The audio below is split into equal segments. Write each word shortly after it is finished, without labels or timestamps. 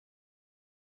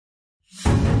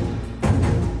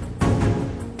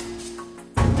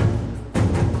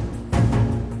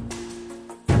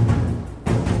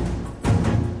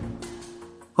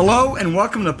Hello and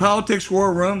welcome to Politics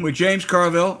War Room with James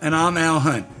Carville, and I'm Al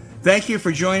Hunt. Thank you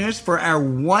for joining us for our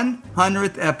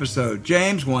 100th episode.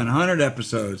 James, 100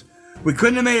 episodes. We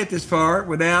couldn't have made it this far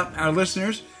without our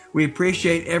listeners. We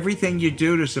appreciate everything you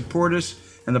do to support us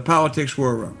in the Politics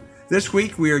War Room. This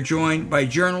week we are joined by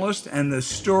journalist and the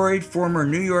storied former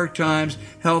New York Times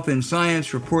health and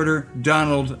science reporter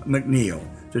Donald McNeil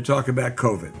to talk about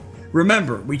COVID.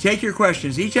 Remember, we take your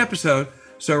questions each episode,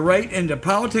 so write into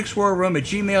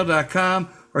politicswarroom@gmail.com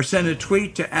or send a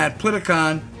tweet to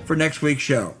 @Politicon for next week's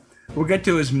show. We'll get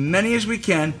to as many as we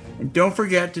can, and don't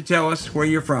forget to tell us where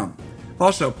you're from.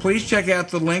 Also, please check out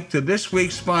the link to this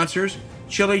week's sponsors,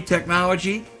 Chili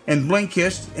Technology and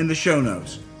Blinkist, in the show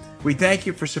notes. We thank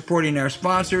you for supporting our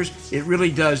sponsors. It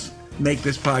really does make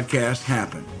this podcast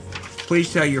happen.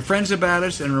 Please tell your friends about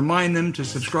us and remind them to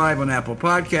subscribe on Apple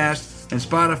Podcasts and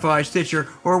Spotify, Stitcher,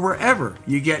 or wherever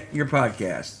you get your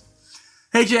podcasts.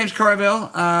 Hey, James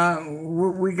Carville,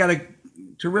 we got a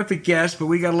terrific guest, but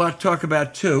we got a lot to talk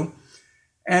about too.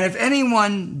 And if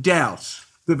anyone doubts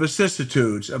the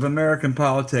vicissitudes of American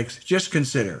politics, just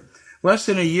consider. Less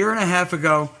than a year and a half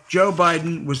ago, Joe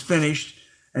Biden was finished,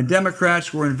 and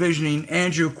Democrats were envisioning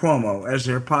Andrew Cuomo as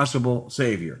their possible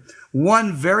savior.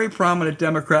 One very prominent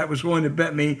Democrat was willing to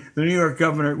bet me the New York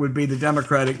governor would be the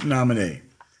Democratic nominee.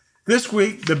 This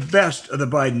week, the best of the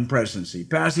Biden presidency,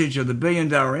 passage of the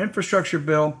billion-dollar infrastructure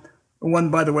bill,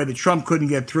 one, by the way, that Trump couldn't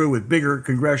get through with bigger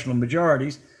congressional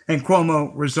majorities, and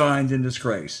Cuomo resigned in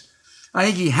disgrace. I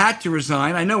think he had to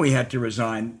resign. I know he had to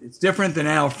resign. It's different than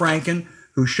Al Franken,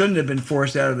 who shouldn't have been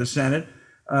forced out of the Senate,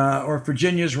 or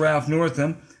Virginia's Ralph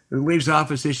Northam, who leaves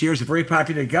office this year as a very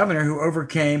popular governor who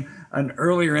overcame an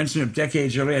earlier incident of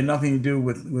decades earlier, had nothing to do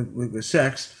with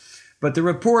sex. But the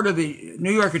report of the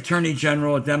New York Attorney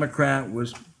General, a Democrat,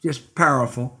 was just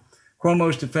powerful.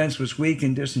 Cuomo's defense was weak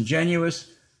and disingenuous.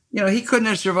 You know, he couldn't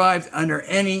have survived under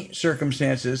any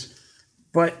circumstances.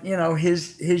 But, you know,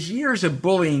 his years of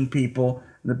bullying people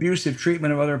and abusive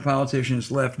treatment of other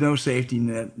politicians left no safety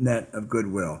net of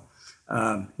goodwill.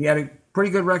 He had a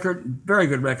pretty good record, very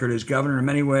good record as governor in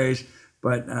many ways,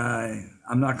 but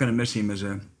I'm not going to miss him as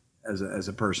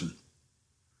a person.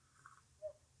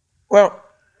 Well,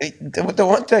 the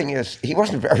one thing is he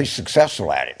wasn't very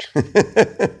successful at it.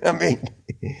 I mean,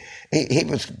 he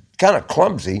was kind of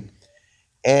clumsy.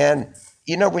 And,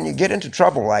 you know, when you get into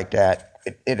trouble like that,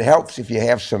 it helps if you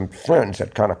have some friends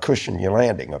that kind of cushion your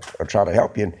landing or try to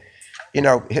help you. And, you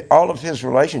know, all of his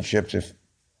relationships, if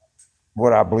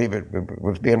what I believe it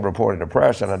was being reported in the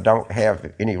press, and I don't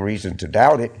have any reason to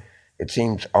doubt it, it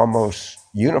seems almost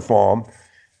uniform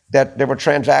that they were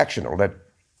transactional, that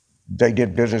they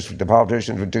did business with the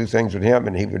politicians, would do things with him,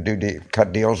 and he would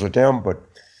cut deals with them, but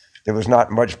there was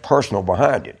not much personal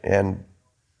behind it. And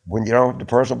when you don't have the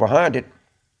personal behind it,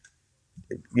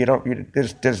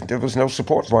 there was no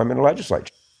support for him in the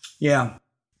legislature. Yeah.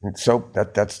 And so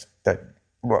that's a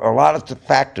lot of the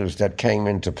factors that came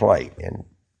into play, and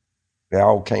they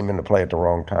all came into play at the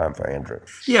wrong time for Andrew.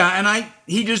 Yeah, and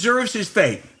he deserves his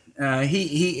fate.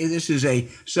 This is a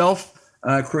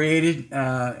self-created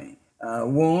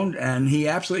wound, and he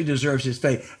absolutely deserves his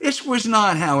fate. This was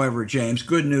not, however, James,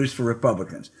 good news for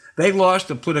Republicans. They lost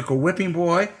a political whipping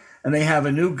boy, and they have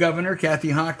a new governor, Kathy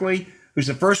Hochuli, who's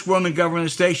the first woman governor in the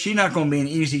state. She's not going to be an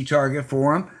easy target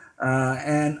for him.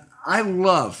 And I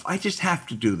just have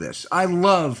to do this. I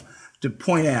love to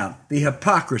point out the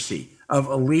hypocrisy of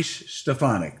Elise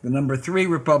Stefanik, the number 3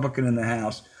 Republican in the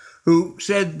House, who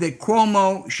said that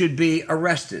Cuomo should be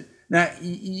arrested. Now,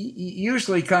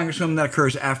 usually, Congresswoman, that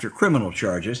occurs after criminal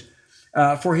charges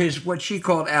for his what she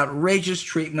called outrageous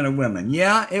treatment of women.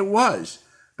 Yeah, it was.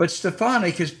 But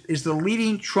Stefanik is the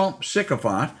leading Trump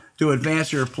sycophant to advance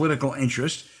her political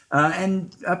interests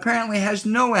and apparently has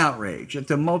no outrage at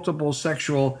the multiple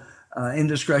sexual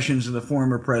indiscretions of the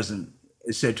former president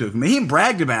is said to have made. He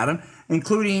bragged about them,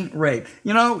 including rape.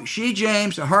 You know, she,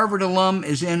 James, a Harvard alum,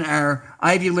 is in our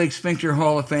Ivy League Sphincter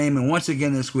Hall of Fame, and once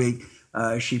again this week,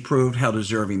 she proved how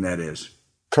deserving that is.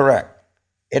 Correct.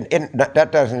 And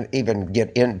that doesn't even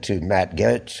get into Matt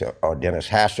Gaetz or Dennis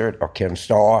Hastert or Ken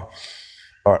Starr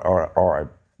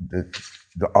or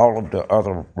all of the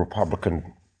other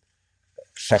Republican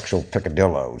sexual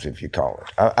picadillos, if you call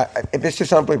it. This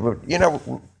is unbelievable. You know,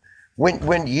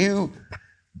 when you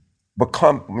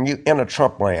enter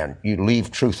Trump land, you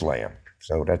leave truth land.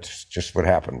 So that's just what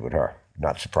happened with her.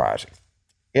 Not surprising.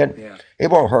 And it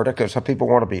won't hurt her because people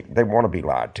want to be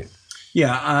lied to.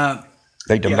 Yeah.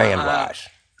 They demand lies.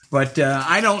 But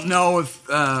I don't know if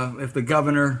the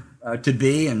governor to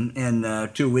be in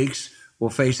 2 weeks will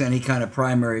face any kind of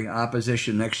primary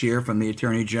opposition next year from the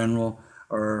Attorney General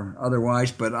or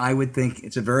otherwise, but I would think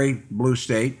it's a very blue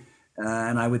state,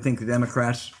 and I would think the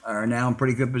Democrats are now in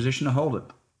pretty good position to hold it.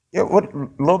 Yeah, what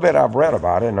little bit I've read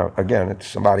about it, and again, it's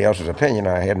somebody else's opinion.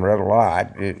 I hadn't read a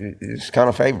lot. It's kind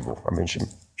of favorable. I mean,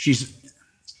 she's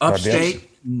upstate,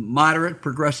 moderate,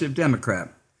 progressive Democrat.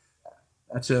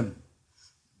 I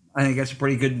think that's a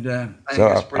pretty good.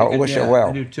 I wish her well.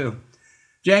 I do too.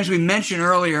 James, we mentioned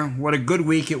earlier what a good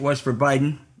week it was for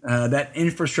Biden. That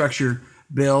infrastructure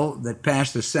bill that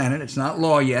passed the Senate. It's not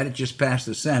law yet. It just passed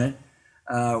the Senate.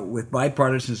 With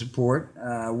bipartisan support,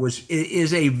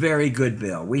 is a very good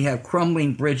bill. We have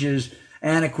crumbling bridges,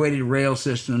 antiquated rail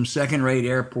systems, second-rate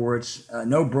airports,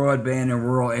 no broadband in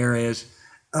rural areas.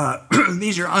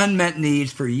 These are unmet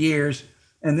needs for years,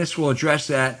 and this will address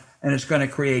that, and it's going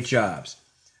to create jobs.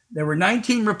 There were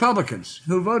 19 Republicans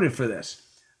who voted for this,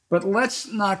 but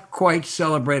let's not quite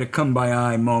celebrate a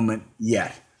kumbaya moment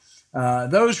yet.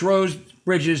 Those roads,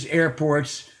 bridges,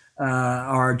 airports,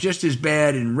 are just as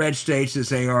bad in red states as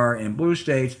they are in blue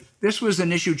states. This was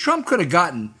an issue. Trump could have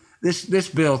gotten this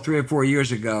bill 3 or 4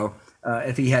 years ago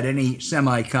if he had any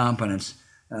semi-competence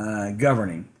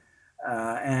governing.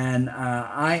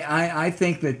 I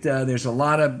think that there's a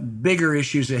lot of bigger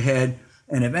issues ahead.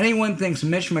 And if anyone thinks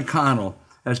Mitch McConnell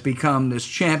has become this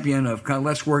champion of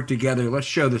let's work together, let's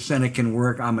show the Senate can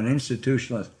work, I'm an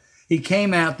institutionalist. He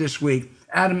came out this week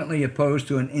adamantly opposed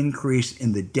to an increase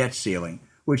in the debt ceiling,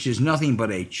 which is nothing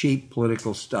but a cheap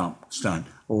political stunt.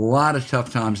 A lot of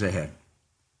tough times ahead.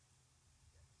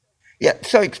 Yeah,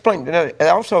 so explain. It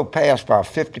also passed by a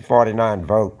 50-49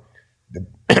 vote, the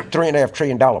 $3.5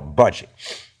 trillion budget.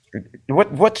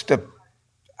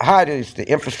 How is the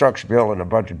infrastructure bill and the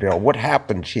budget bill? What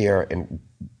happens here and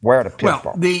where are the pitfalls?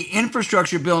 Well, the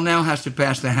infrastructure bill now has to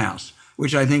pass the House,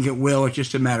 which I think it will. It's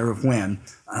just a matter of when.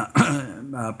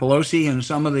 Pelosi and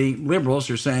some of the liberals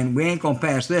are saying, we ain't going to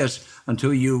pass this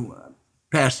until you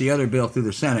pass the other bill through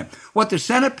the Senate. What the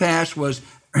Senate passed was,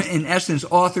 in essence,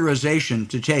 authorization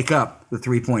to take up the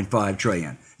 $3.5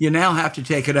 trillion. You now have to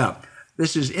take it up.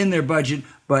 This is in their budget,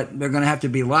 but there are going to have to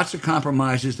be lots of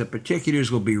compromises. The particulars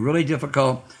will be really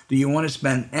difficult. Do you want to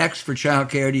spend X for child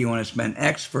care? Do you want to spend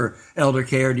X for elder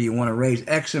care? Do you want to raise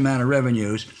X amount of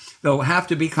revenues? There'll have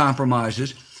to be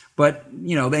compromises, but,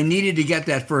 they needed to get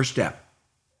that first step.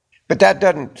 But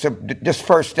this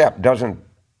first step doesn't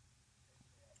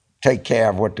take care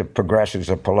of what the progressives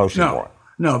of Pelosi want.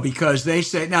 No, because they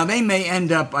say, now they may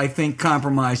end up, I think,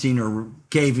 compromising or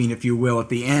caving, if you will, at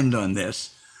the end on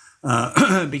this,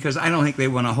 because I don't think they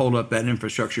want to hold up that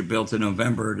infrastructure bill to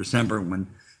November or December when...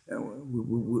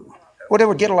 Well, they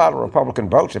would get a lot of Republican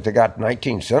votes. If they got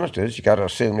 19 senators, you got to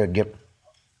assume they'd get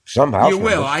some House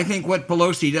members. Will. I think what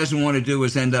Pelosi doesn't want to do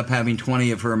is end up having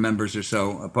 20 of her members or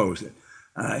so oppose it.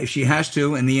 If she has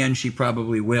to, in the end, she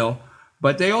probably will.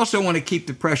 But they also want to keep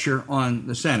the pressure on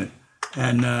the Senate.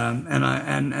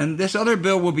 And this other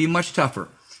bill will be much tougher.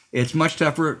 It's much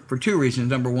tougher for two reasons.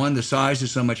 Number one, the size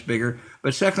is so much bigger.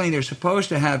 But secondly, they're supposed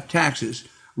to have taxes,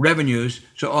 revenues,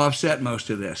 to offset most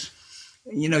of this.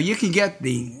 You can get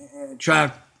the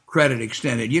child credit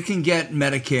extended. You can get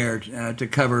Medicare to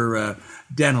cover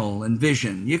dental and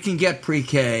vision. You can get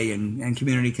pre-K and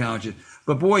community colleges.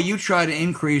 But boy, you try to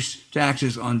increase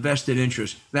taxes on vested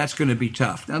interest, that's going to be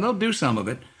tough. Now, they'll do some of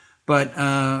it, but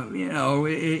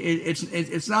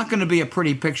it's not going to be a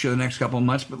pretty picture the next couple of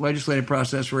months, but legislative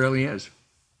process rarely is.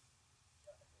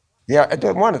 Yeah,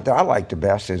 the one that I like the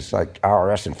best is like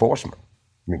IRS enforcement.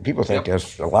 I mean, people think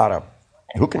there's a lot of,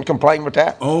 who can complain with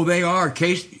that? Oh, they are.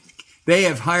 They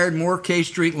have hired more K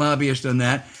Street lobbyists than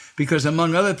that because,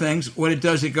 among other things, what it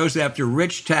does, it goes after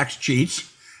rich tax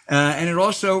cheats. And it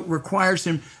also requires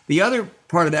them, the other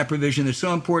part of that provision that's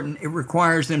so important, it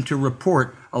requires them to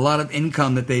report a lot of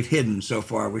income that they've hidden so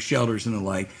far with shelters and the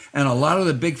like. And a lot of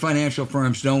the big financial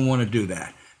firms don't want to do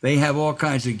that. They have all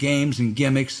kinds of games and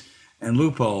gimmicks and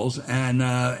loopholes,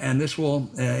 and this will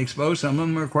expose some of them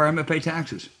and require them to pay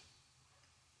taxes.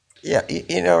 Yeah,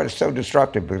 it's so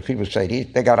destructive because people say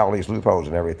they got all these loopholes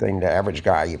and everything. The average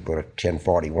guy, you put a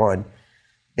 1041,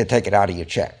 they take it out of your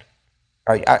check.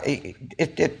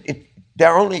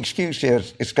 Their only excuse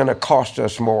is it's going to cost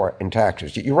us more in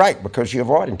taxes. You're right, because you're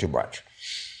avoiding too much.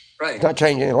 Right. It's not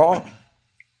changing the law.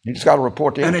 You just got to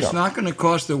report the income. And it's not going to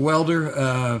cost the welder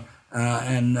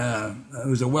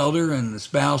who's a welder and the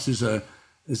spouse is a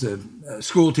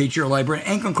school teacher or librarian.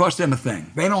 Ain't going to cost them a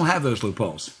thing. They don't have those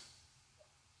loopholes.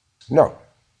 No.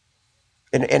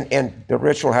 And the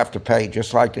rich will have to pay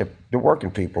just like the working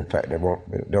people pay.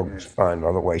 They'll find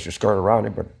other ways to skirt around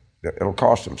it, but it'll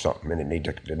cost them something, and they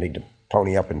need to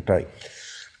pony up and pay.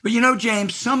 But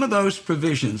James, some of those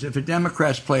provisions, if the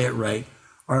Democrats play it right,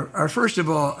 are first of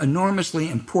all, enormously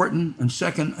important, and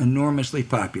second, enormously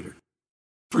popular.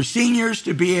 For seniors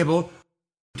to be able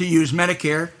to use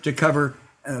Medicare to cover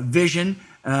vision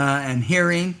and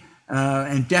hearing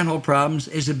and dental problems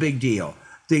is a big deal.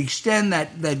 To extend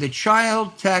that the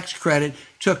child tax credit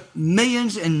took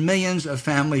millions and millions of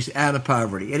families out of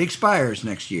poverty. It expires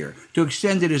next year. To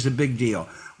extend it is a big deal.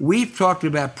 We've talked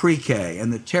about pre-K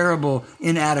and the terrible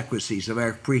inadequacies of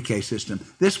our pre-K system.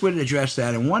 This would address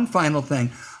that. And one final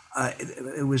thing,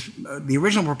 it was the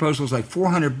original proposal was like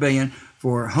 $400 billion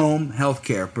for home health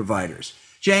care providers.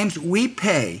 James, we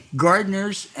pay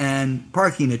gardeners and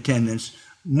parking attendants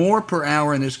more per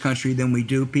hour in this country than we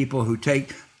do people who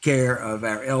take care of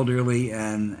our elderly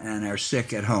and our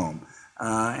sick at home.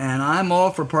 And I'm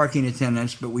all for parking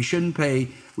attendants, but we shouldn't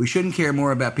care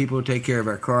more about people who take care of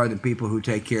our car than people who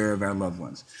take care of our loved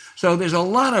ones. So there's a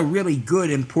lot of really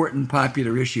good, important,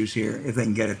 popular issues here if they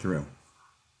can get it through.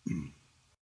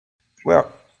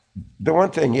 Well, the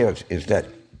one thing is that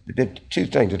the two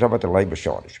things, to talk about the labor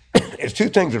shortage, there's two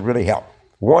things that really help.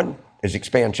 One is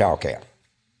expand child care.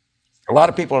 A lot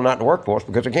of people are not in the workforce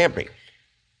because they can't be.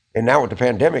 And now with the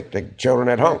pandemic, the children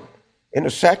at home. And the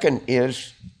second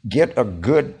is get a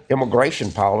good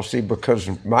immigration policy, because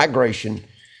migration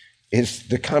is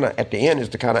at the end is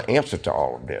the kind of answer to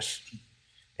all of this.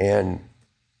 And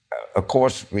of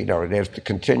course, there's the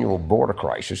continual border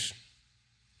crisis,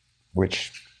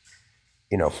 which,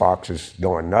 Fox is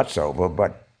going nuts over.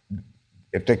 But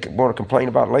if they want to complain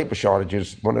about labor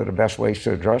shortages, one of the best ways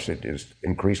to address it is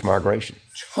increase migration.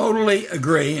 Totally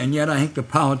agree, and yet I think the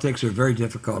politics are very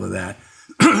difficult of that.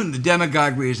 The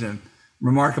demagoguery is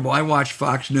remarkable. I watched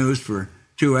Fox News for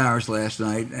 2 hours last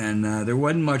night, and there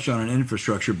wasn't much on an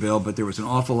infrastructure bill, but there was an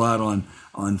awful lot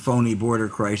on phony border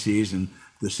crises and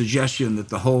the suggestion that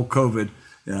the whole COVID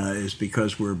is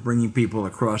because we're bringing people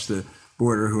across the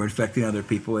border who are infecting other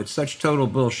people. It's such total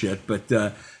bullshit, but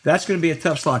that's going to be a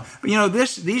tough slog. But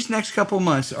these next couple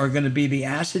months are going to be the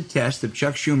acid test of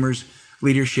Chuck Schumer's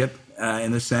leadership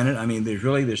in the Senate. I mean,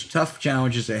 there's tough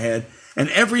challenges ahead, and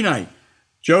every night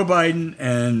Joe Biden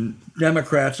and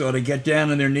Democrats ought to get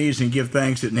down on their knees and give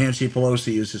thanks that Nancy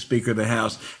Pelosi is the Speaker of the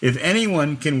House. If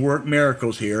anyone can work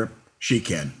miracles here, she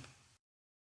can.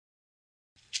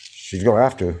 She's going to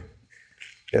have to.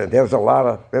 There's a lot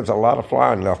of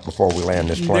flying left before we land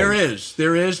this plane.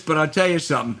 There is, but I'll tell you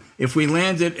something. If we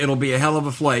land it, it'll be a hell of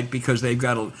a flight, because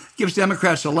gives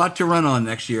Democrats a lot to run on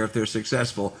next year if they're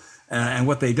successful. And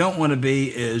what they don't want to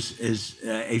be is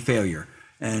a failure.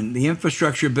 And the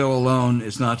infrastructure bill alone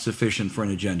is not sufficient for an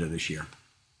agenda this year.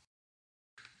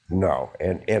 No,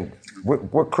 and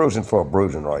we're cruising for a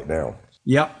bruising right now.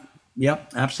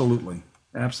 Yep, absolutely.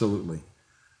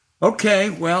 Okay,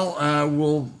 well,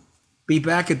 we'll be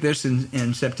back at this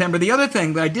in September. The other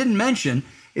thing that I didn't mention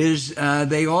is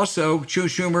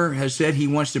Schumer has said he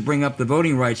wants to bring up the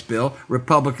voting rights bill.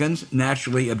 Republicans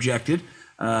naturally objected.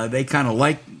 They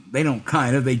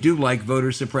do like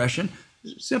voter suppression.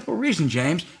 Simple reason,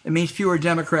 James. It means fewer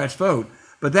Democrats vote.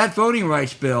 But that voting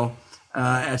rights bill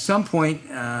at some point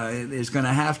is going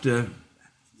to have to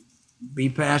be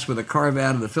passed with a carve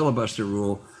out of the filibuster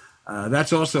rule.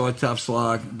 That's also a tough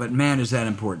slog, but man, is that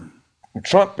important.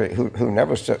 Trump, who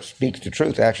never speaks the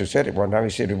truth, actually said it one time. He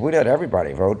said, if we let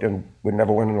everybody vote, then we'd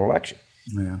never win an election.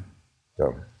 Yeah.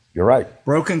 So you're right.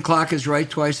 Broken clock is right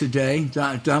twice a day.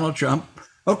 Donald Trump.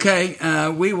 Okay,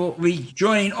 we will be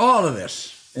joining all of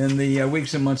this in the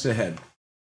weeks and months ahead.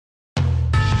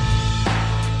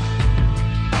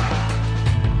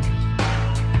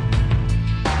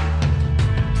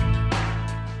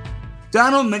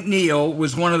 Donald McNeil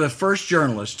was one of the first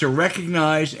journalists to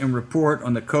recognize and report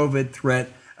on the COVID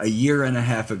threat a year and a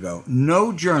half ago.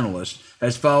 No journalist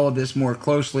has followed this more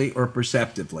closely or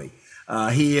perceptively.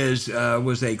 He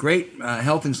was a great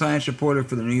health and science reporter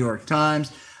for the New York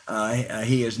Times.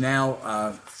 He is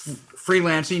now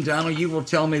freelancing. Donald, you will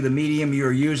tell me the medium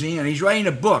you're using, and he's writing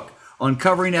a book on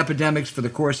covering epidemics for the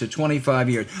course of 25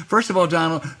 years. First of all,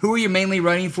 Donald, who are you mainly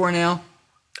writing for now?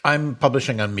 I'm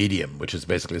publishing on Medium, which is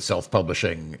basically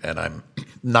self-publishing, and I'm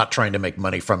not trying to make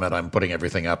money from it. I'm putting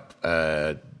everything up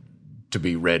to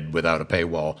be read without a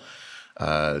paywall,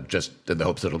 just in the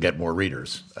hopes that it'll get more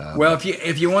readers. Well,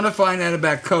 if you want to find out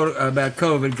about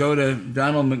COVID, go to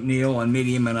Donald McNeil on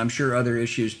Medium, and I'm sure other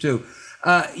issues too.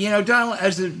 Donald,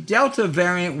 as the Delta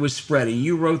variant was spreading,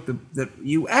 you wrote that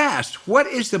you asked, what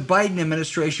is the Biden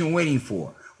administration waiting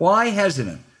for? Why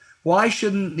hesitant? Why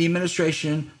shouldn't the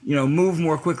administration, move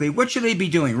more quickly? What should they be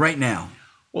doing right now?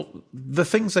 Well, the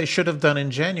things they should have done in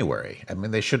January. I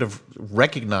mean, they should have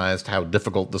recognized how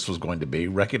difficult this was going to be.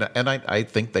 And I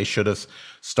think they should have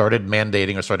started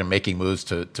mandating or started making moves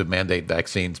to mandate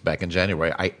vaccines back in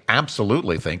January. I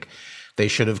absolutely think they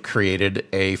should have created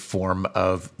a form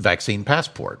of vaccine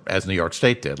passport, as New York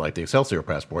State did, like the Excelsior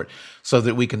passport, so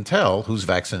that we can tell who's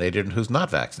vaccinated and who's not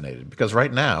vaccinated. Because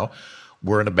right now,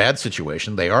 we're in a bad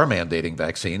situation. They are mandating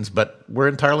vaccines, but we're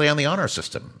entirely on the honor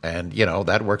system. And,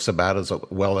 that works about as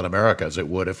well in America as it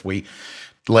would if we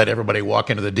let everybody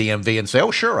walk into the DMV and say, oh,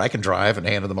 sure, I can drive, and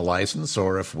hand them a license.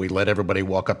 Or if we let everybody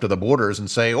walk up to the borders and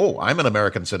say, oh, I'm an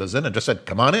American citizen, and just said,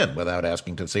 come on in without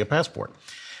asking to see a passport.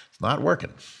 It's not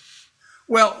working.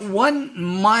 Well, one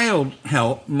mild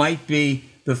help might be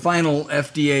the final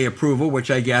FDA approval,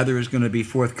 which I gather is going to be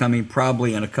forthcoming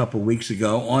probably in a couple weeks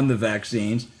ago on the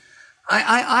vaccines.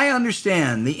 I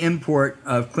understand the import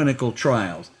of clinical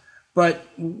trials, but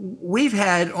we've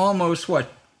had almost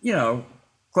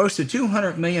close to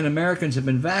 200 million Americans have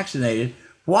been vaccinated.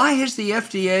 Why has the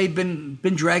FDA been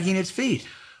dragging its feet?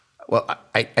 Well,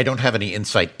 I don't have any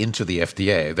insight into the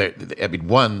FDA.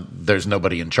 One, there's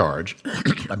nobody in charge.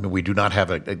 We do not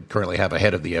currently have a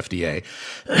head of the FDA.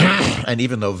 And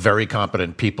even though very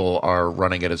competent people are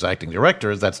running it as acting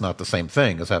directors, that's not the same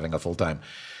thing as having a full-time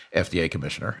FDA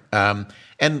commissioner.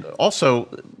 And also,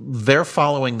 they're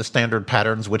following the standard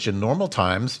patterns, which in normal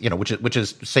times, which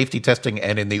is safety testing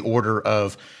and in the order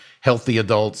of healthy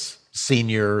adults,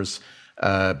 seniors,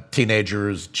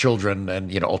 teenagers, children,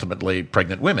 and ultimately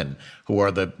pregnant women, who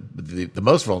are the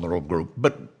most vulnerable group.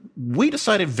 But we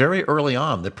decided very early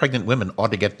on that pregnant women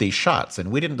ought to get these shots,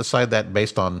 and we didn't decide that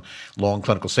based on long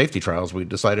clinical safety trials. We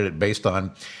decided it based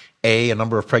on A, a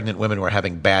number of pregnant women who were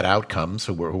having bad outcomes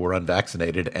who were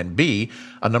unvaccinated, and B,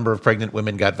 a number of pregnant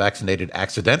women got vaccinated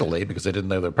accidentally because they didn't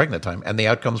know they were pregnant at the time, and the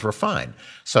outcomes were fine.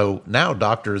 So now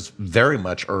doctors very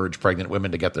much urge pregnant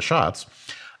women to get the shots.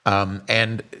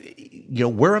 And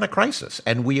we're in a crisis,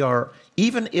 and we are,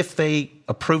 even if they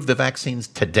approve the vaccines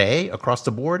today across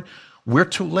the board, we're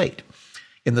too late.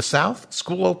 In the South,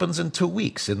 school opens in 2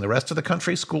 weeks. In the rest of the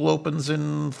country, school opens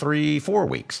in 3-4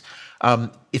 weeks.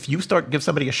 If you give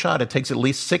somebody a shot, it takes at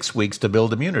least 6 weeks to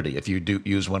build immunity. If you do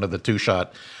use one of the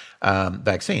 2-shot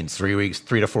vaccines, 3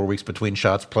 to 4 weeks between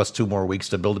shots, plus 2 more weeks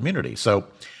to build immunity. So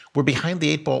we're behind the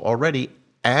 8 ball already,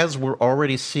 as we're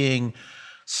already seeing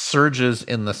surges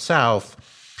in the South,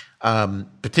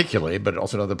 particularly, but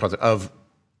also in other parts of.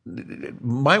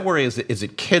 My worry is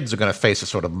that kids are going to face a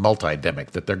sort of multi-demic,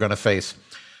 that they're going to face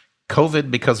COVID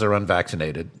because they're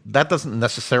unvaccinated. That doesn't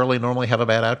necessarily normally have a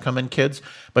bad outcome in kids,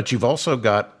 but you've also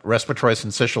got respiratory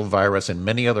syncytial virus and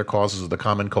many other causes of the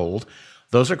common cold.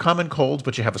 Those are common colds,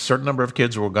 but you have a certain number of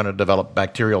kids who are going to develop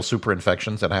bacterial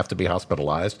superinfections that have to be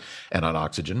hospitalized and on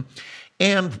oxygen.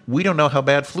 And we don't know how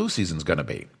bad flu season's going to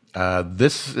be.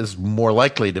 This is more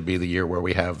likely to be the year where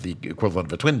we have the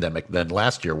equivalent of a twindemic than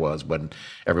last year was, when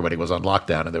everybody was on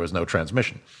lockdown and there was no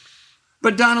transmission.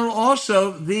 But Donald,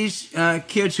 also these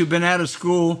kids who've been out of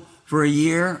school for a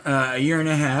year and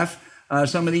a half,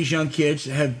 some of these young kids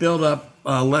have built up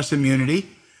less immunity.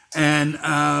 And,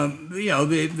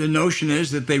 the notion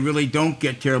is that they really don't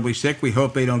get terribly sick. We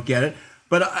hope they don't get it.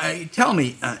 But tell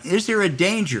me, is there a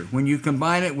danger when you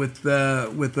combine it with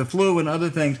the flu and other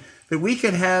things that we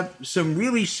could have some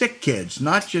really sick kids,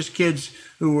 not just kids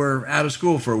who were out of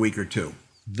school for a week or two?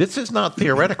 This is not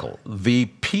theoretical. The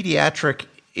pediatric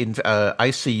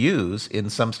ICUs in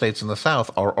some states in the South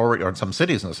are already, or in some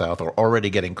cities in the South, are already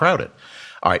getting crowded.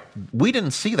 All right, we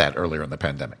didn't see that earlier in the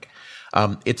pandemic.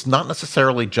 It's not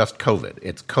necessarily just COVID.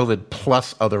 It's COVID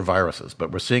plus other viruses,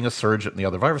 but we're seeing a surge in the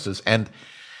other viruses. And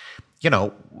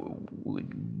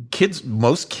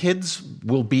most kids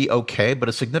will be okay, but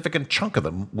a significant chunk of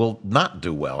them will not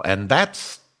do well. And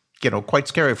that's, quite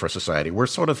scary for society. We're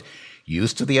sort of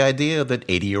used to the idea that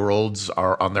 80-year-olds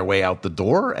are on their way out the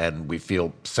door, and we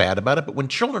feel sad about it. But when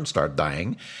children start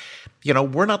dying,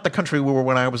 we're not the country we were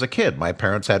when I was a kid. My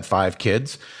parents had 5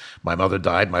 kids. My mother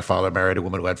died. My father married a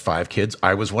woman who had 5 kids.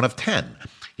 I was one of 10.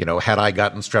 Had I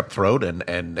gotten strep throat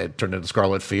and it turned into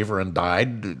scarlet fever and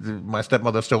died, my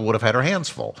stepmother still would have had her hands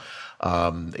full.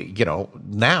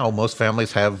 Now most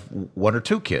families have 1 or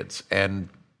 2 kids, and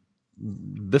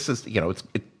this is,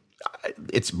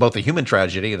 it's both a human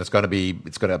tragedy and it's going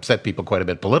to upset people quite a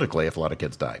bit politically if a lot of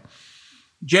kids die.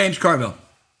 James Carville.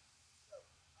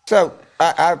 So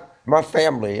my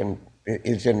family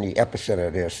is in the epicenter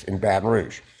of this in Baton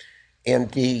Rouge.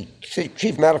 And the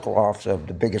chief medical officer of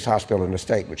the biggest hospital in the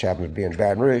state, which happens to be in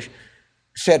Baton Rouge,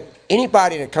 said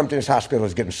anybody that comes to this hospital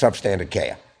is getting substandard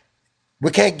care.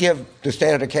 We can't give the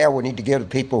standard of care we need to give to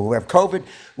people who have COVID.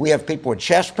 We have people with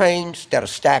chest pains that are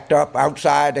stacked up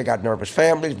outside. They got nervous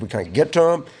families. We can't get to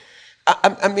them.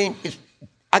 I mean,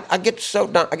 I get so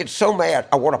mad.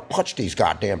 I want to punch these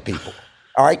goddamn people.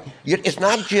 All right, it's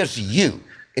not just you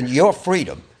and your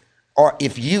freedom, or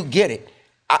if you get it.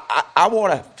 I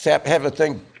want to have a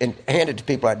thing and hand it to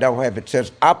people that don't have it. It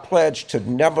says, I pledge to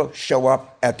never show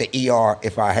up at the ER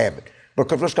if I have it.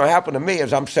 Because what's going to happen to me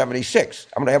is I'm 76.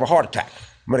 I'm going to have a heart attack.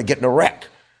 I'm going to get in a wreck.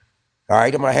 All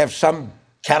right, I'm going to have some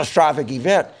catastrophic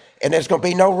event, and there's going to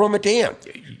be no room at the end.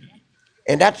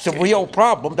 And that's the real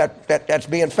problem that's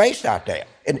being faced out there.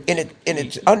 And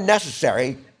it's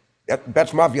unnecessary.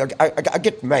 That's my view. I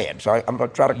get mad, so I'm going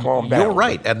to try to calm down. You're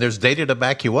right, and there's data to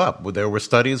back you up. There were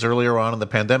studies earlier on in the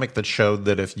pandemic that showed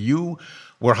that if you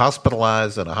were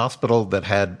hospitalized in a hospital that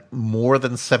had more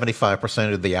than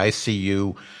 75% of the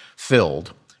ICU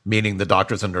filled, meaning the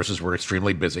doctors and nurses were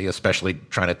extremely busy, especially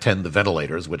trying to tend the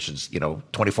ventilators, which is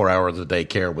 24 hours a day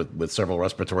care with several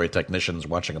respiratory technicians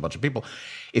watching a bunch of people.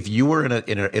 If you were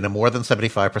in a more than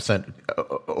 75%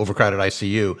 overcrowded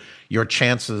ICU, your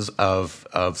chances of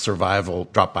survival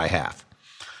dropped by half.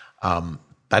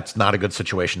 That's not a good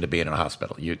situation to be in a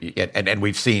hospital. And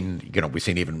we've seen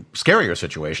even scarier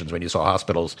situations when you saw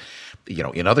hospitals,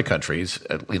 in other countries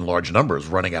in large numbers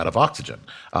running out of oxygen.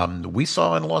 We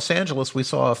saw in Los Angeles,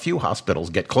 a few hospitals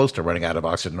get close to running out of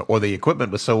oxygen, or the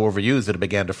equipment was so overused that it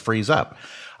began to freeze up.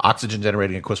 Oxygen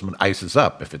generating equipment ices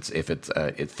up if it's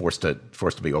forced to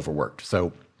be overworked.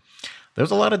 So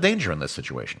there's a lot of danger in this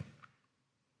situation.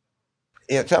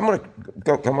 Yeah, so I'm going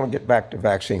to get back to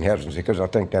vaccine hesitancy because I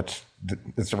think that's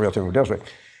the real thing we deal with.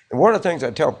 And one of the things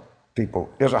I tell people,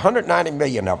 there's 190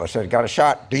 million of us that got a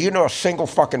shot. Do you know a single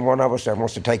fucking one of us that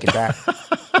wants to take it back?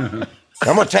 I'm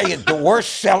going to tell you, the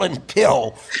worst selling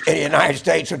pill in the United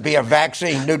States would be a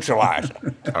vaccine neutralizer.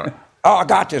 Oh, I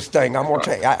got this thing. I'm going to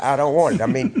tell you, I don't want it. I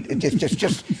mean,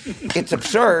 it's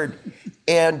absurd.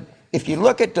 And if you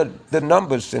look at the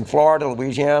numbers in Florida,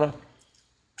 Louisiana,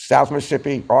 South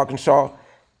Mississippi, Arkansas,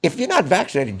 if you're not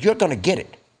vaccinated, you're going to get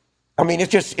it. I mean,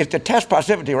 it's the test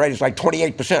positivity rate is like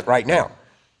 28% right now.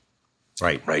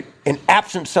 Right. And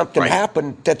absent something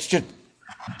happen, you're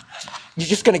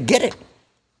just going to get it. I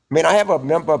mean, I have a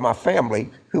member of my family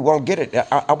who won't get it.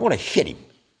 I want to hit him.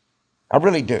 I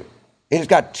really do. He's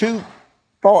got two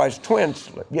boys, twins,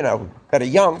 that are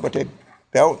young, but and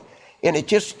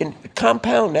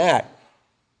compound that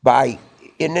by.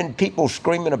 And then people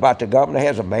screaming about the governor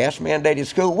has a mask mandate at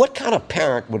school. What kind of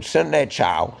parent would send their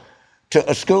child to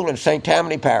a school in St.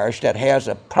 Tammany Parish that has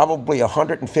probably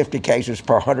 150 cases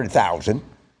per 100,000,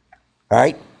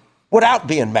 right, without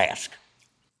being masked?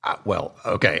 Well,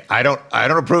 okay. I don't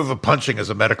approve of punching as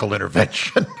a medical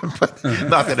intervention. But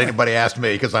not that anybody asked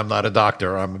me because I'm not a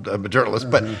doctor. I'm a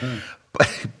journalist. But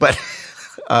it's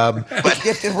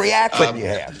the reaction you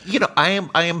have.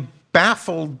 I am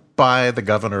baffled by the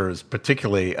governors,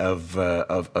 particularly of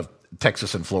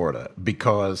Texas and Florida,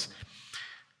 because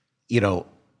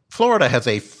Florida has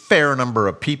a fair number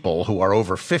of people who are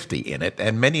over 50 in it,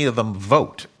 and many of them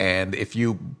vote. And if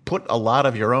you put a lot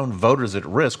of your own voters at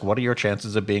risk, what are your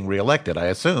chances of being reelected? I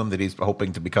assume that he's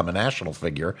hoping to become a national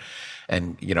figure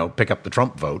and pick up the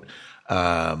Trump vote.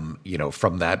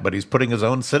 From that, but he's putting his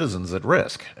own citizens at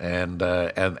risk, and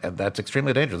that's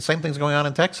extremely dangerous. The same thing's going on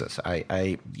in Texas.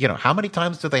 How many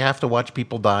times do they have to watch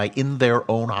people die in their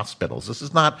own hospitals? This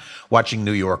is not watching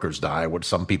New Yorkers die, which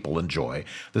some people enjoy.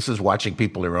 This is watching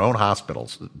people in their own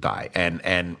hospitals die,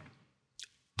 and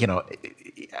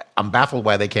I'm baffled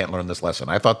why they can't learn this lesson.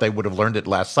 I thought they would have learned it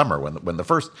last summer when the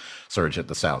first surge hit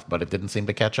the South, but it didn't seem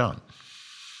to catch on.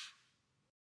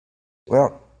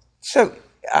 Well, so.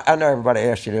 I know everybody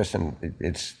asked you this, and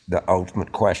it's the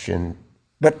ultimate question.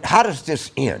 But how does this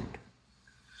end?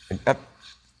 I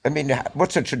mean,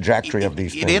 what's the trajectory of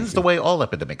these things? It ends the way all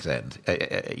epidemics end.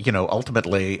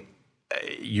 Ultimately,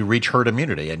 you reach herd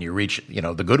immunity, and you reach,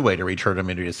 the good way to reach herd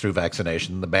immunity is through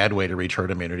vaccination. The bad way to reach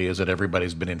herd immunity is that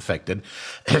everybody's been infected.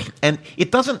 And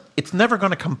it's never going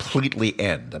to completely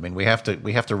end. I mean, we have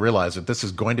to realize that this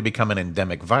is going to become an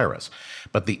endemic virus,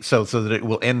 but so that it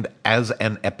will end as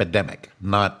an epidemic,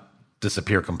 not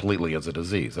disappear completely as a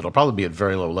disease. It'll probably be at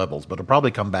very low levels, but it'll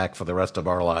probably come back for the rest of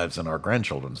our lives and our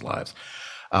grandchildren's lives.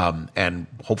 And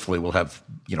hopefully we'll have,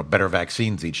 better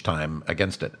vaccines each time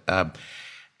against it.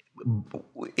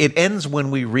 It ends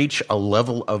when we reach a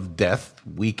level of death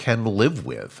we can live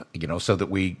with, so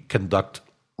that we conduct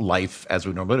life as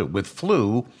we normally do. With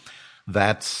flu,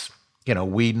 that's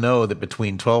we know that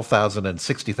between 12,000 and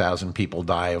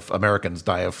 60,000 Americans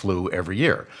die of flu every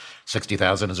year.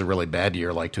 60,000 is a really bad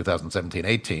year, like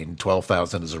 2017-18.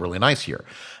 12,000 is a really nice year.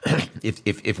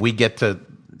 If we get to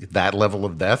that level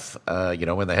of death,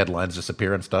 when the headlines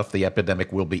disappear and stuff, the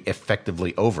epidemic will be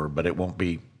effectively over, but it won't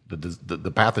be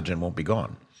the pathogen won't be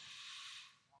gone.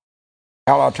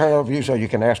 Al, I'll turn it over to you so you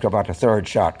can ask about the third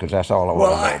shot, because that's all I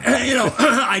want to know.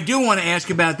 I do want to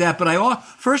ask about that, but I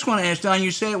first want to ask, Don,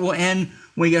 you say it will end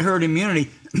when we get herd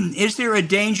immunity. Is there a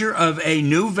danger of a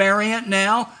new variant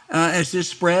now as this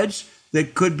spreads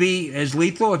that could be as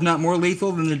lethal, if not more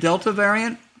lethal, than the Delta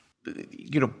variant?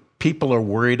 People are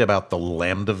worried about the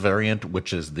Lambda variant,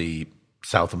 which is the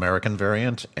South American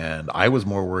variant, and I was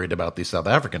more worried about the South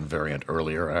African variant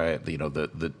earlier.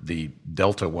 The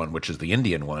Delta one, which is the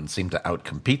Indian one, seemed to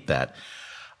outcompete that.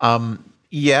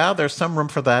 Yeah, there's some room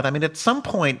for that. I mean, at some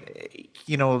point,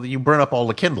 you burn up all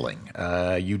the kindling.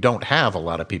 You don't have a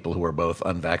lot of people who are both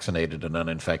unvaccinated and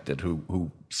uninfected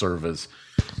who serve as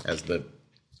the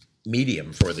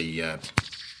medium for the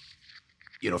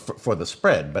for the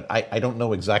spread. But I don't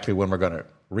know exactly when we're going to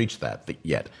reach that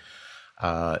yet.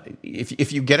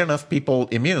 If you get enough people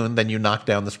immune, then you knock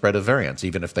down the spread of variants,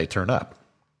 even if they turn up.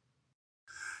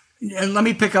 And let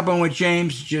me pick up on what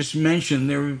James just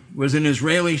mentioned. There was an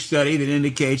Israeli study that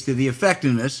indicates that the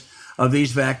effectiveness of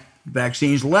these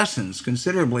vaccines lessens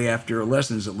considerably at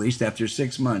least after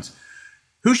 6 months.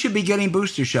 Who should be getting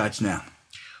booster shots now?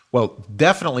 Well,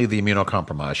 definitely the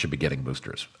immunocompromised should be getting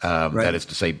boosters. Right. That is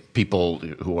to say, people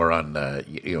who are on,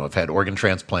 have had organ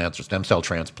transplants or stem cell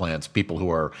transplants, people who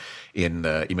are in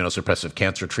immunosuppressive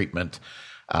cancer treatment.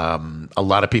 A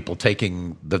lot of people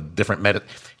taking the different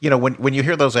when you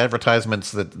hear those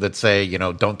advertisements that say,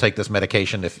 don't take this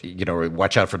medication if,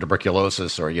 watch out for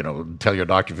tuberculosis, or, tell your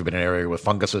doctor if you've been in an area with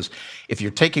funguses. If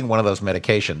you're taking one of those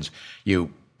medications,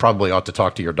 you probably ought to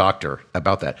talk to your doctor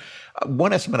about that.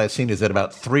 One estimate I've seen is that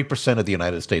about 3% of the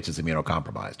United States is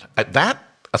immunocompromised. That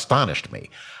astonished me.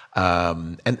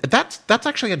 And that's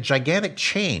actually a gigantic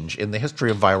change in the history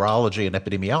of virology and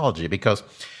epidemiology, because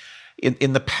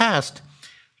in the past,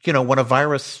 when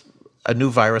a new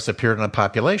virus appeared in a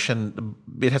population,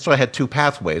 it sort of had two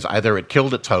pathways. Either it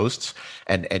killed its hosts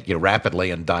and rapidly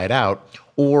and died out,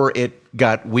 or it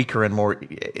got weaker and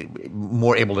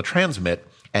more able to transmit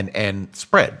and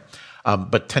spread,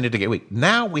 but tended to get weak.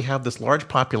 Now we have this large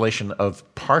population of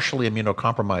partially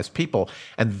immunocompromised people,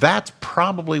 and that's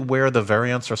probably where the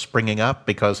variants are springing up,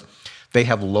 because they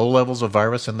have low levels of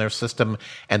virus in their system,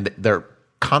 and they're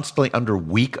constantly under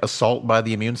weak assault by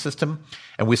the immune system.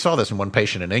 And we saw this in one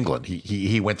patient in England.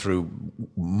 He went through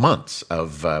months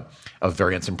of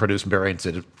variants and produced variants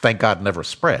that, thank God, never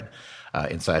spread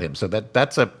inside him. So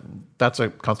that's a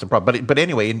constant problem. But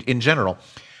anyway, in general,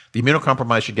 the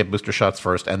immunocompromised should get booster shots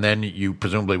first, and then you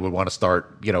presumably would want to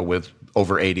start, with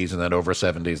over 80s and then over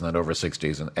 70s and then over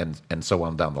 60s and so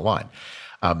on down the line.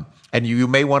 And you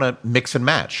may want to mix and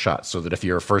match shots, so that if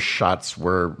your first shots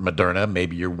were Moderna,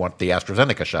 maybe you want the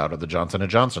AstraZeneca shot or the Johnson &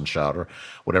 Johnson shot or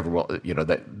whatever. Well,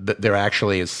 that there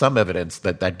actually is some evidence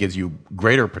that gives you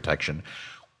greater protection.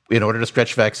 In order to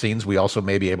stretch vaccines, we also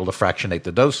may be able to fractionate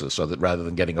the doses, so that rather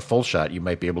than getting a full shot, you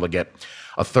might be able to get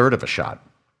a third of a shot,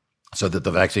 so that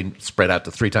the vaccine spread out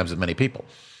to 3 times as many people.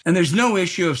 And there's no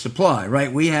issue of supply,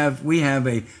 right? We have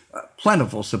a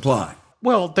plentiful supply.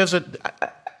 Well,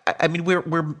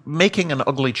 we're making an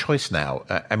ugly choice now.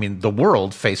 The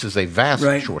world faces a vast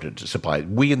shortage of supply.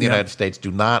 We in the United States do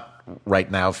not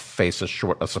right now face a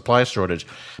supply shortage,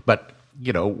 but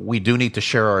we do need to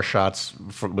share our shots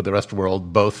with the rest of the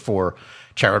world, both for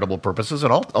charitable purposes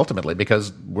and ultimately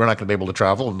because we're not going to be able to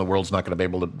travel, and the world's not going to be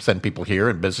able to send people here,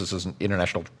 and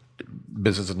international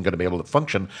business isn't going to be able to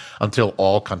function until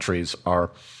all countries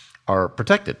are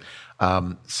protected.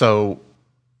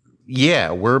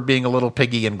 Yeah, we're being a little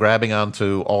piggy and grabbing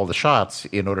onto all the shots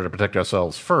in order to protect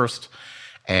ourselves first,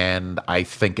 and I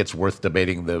think it's worth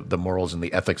debating the morals and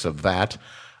the ethics of that.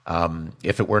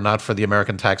 If it were not for the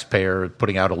American taxpayer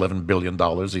putting out $11 billion,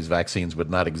 these vaccines would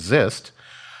not exist.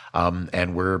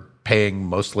 And we're paying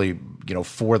mostly,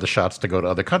 for the shots to go to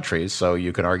other countries. So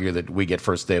you can argue that we get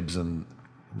first dibs and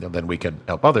then we can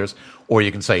help others, or you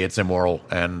can say it's immoral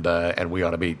and we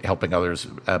ought to be helping others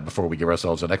before we give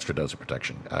ourselves an extra dose of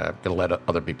protection. Going to let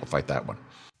other people fight that one.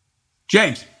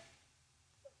 James.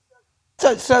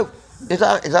 So as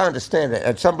I understand it,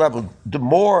 at some level, the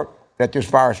more that this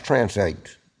virus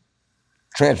transmits,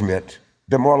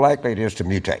 the more likely it is to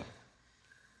mutate.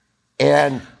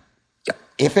 And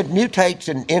if it mutates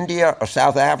in India or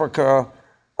South Africa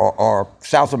or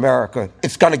South America,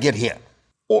 it's going to get hit.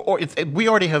 we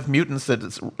already have mutants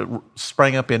that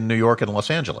sprang up in New York and Los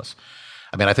Angeles.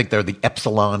 I mean, I think they're the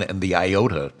Epsilon and the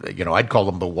Iota. You know, I'd call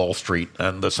them the Wall Street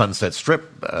and the Sunset Strip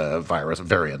virus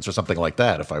variants or something like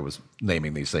that if I was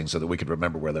naming these things so that we could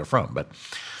remember where they're from. But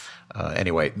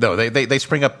anyway, no, they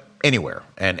spring up anywhere.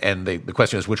 And the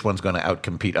question is which one's going to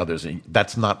outcompete others. And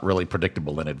that's not really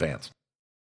predictable in advance.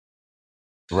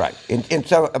 Right. And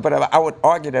so, but I would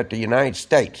argue that the United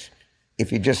States,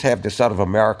 if you just have this sort of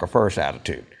America First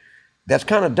attitude, that's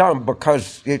kind of dumb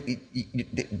because the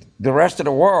rest of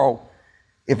the world,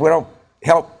 if we don't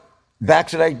help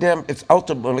vaccinate them, it's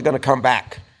ultimately going to come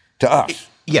back to us.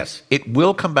 Yes, it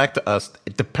will come back to us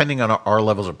depending on our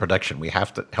levels of protection. We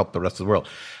have to help the rest of the world.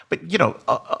 But, you know,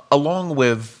 along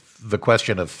with the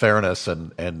question of fairness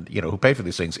and you know, who pay for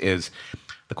these things is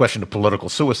the question of political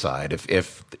suicide.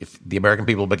 If the American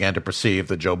people began to perceive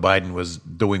that Joe Biden was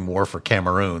doing more for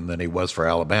Cameroon than he was for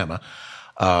Alabama,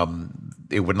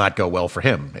 it would not go well for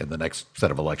him in the next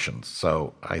set of elections.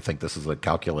 So I think this is a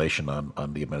calculation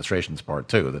on the administration's part,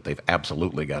 too, that they've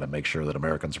absolutely got to make sure that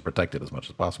Americans are protected as much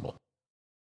as possible.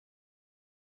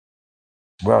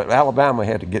 Well, Alabama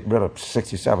had to get rid of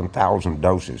 67,000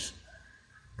 doses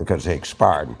because they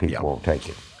expired and people won't take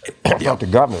it. I thought the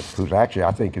governor, who's actually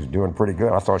I think is doing pretty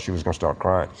good, I thought she was going to start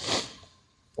crying.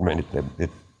 I mean,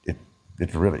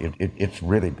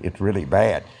 it's really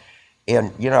bad.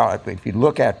 And, you know, if you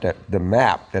look at the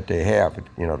map that they have,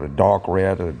 you know, the dark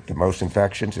red, the most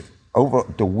infections, over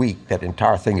the week, that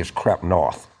entire thing has crept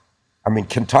north. I mean,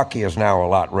 Kentucky is now a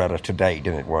lot redder today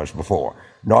than it was before.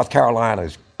 North Carolina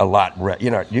is a lot red. You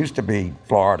know, it used to be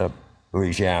Florida,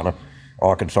 Louisiana,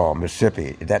 Arkansas,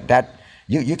 Mississippi.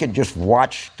 You can just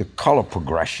watch the color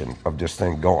progression of this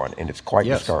thing going, and it's quite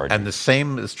discouraging. And the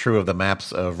same is true of the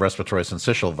maps of respiratory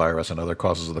syncytial virus and other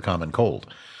causes of the common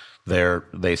cold.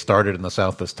 They started in the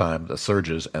south this time, the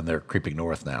surges, and they're creeping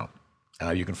north now.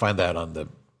 You can find that on the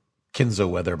Kinza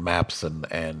weather maps, and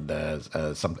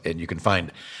you can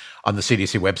find on the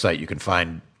CDC website. You can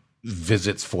find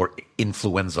visits for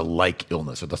influenza-like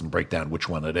illness. It doesn't break down which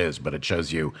one it is, but it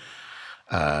shows you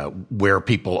where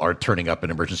people are turning up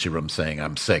in emergency rooms saying,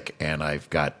 "I'm sick and I've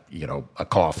got, you know, a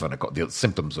cough and the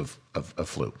symptoms of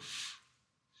flu."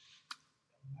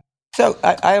 So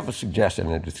I have a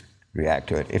suggestion and just react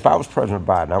to it. If I was President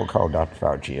Biden, I would call Dr.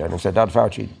 Fauci and I said, "Dr.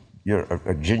 Fauci, you're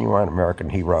a genuine American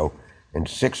hero. In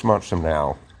 6 months from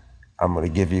now, I'm going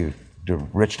to give you the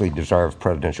richly deserved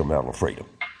Presidential Medal of Freedom.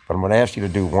 But I'm going to ask you to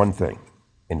do one thing.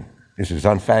 And this is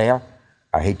unfair.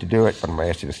 I hate to do it, but I'm going to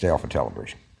ask you to stay off of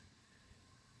television."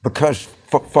 Because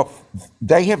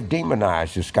they have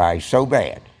demonized this guy so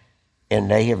bad, and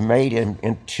they have made him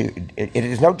into, it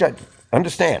is no judge.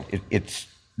 Understand, it's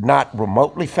not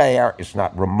remotely fair, it's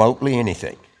not remotely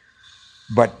anything.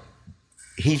 But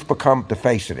he's become the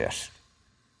face of this.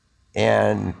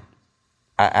 And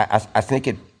I think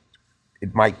it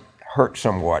might hurt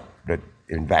somewhat that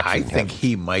in vaccine. I think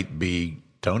he might be,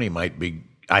 Tony might be,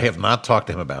 I have not talked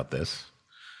to him about this,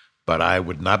 but I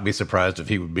would not be surprised if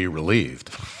he would be relieved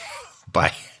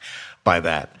by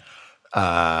that.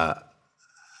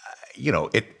 You know,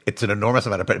 it's an enormous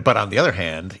amount of, but on the other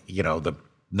hand, you know, the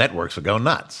networks would go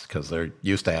nuts because they're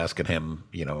used to asking him,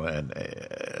 you know, and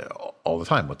all the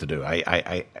time what to do.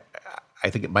 I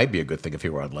think it might be a good thing if he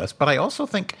were on less, but I also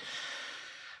think,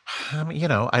 you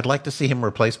know, I'd like to see him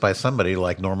replaced by somebody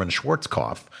like Norman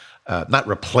Schwarzkopf. Not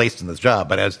replaced in this job,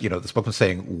 but as, you know, the spokesman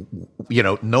saying, you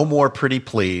know, no more pretty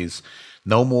please,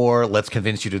 no more let's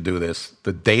convince you to do this.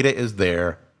 The data is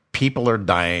there. People are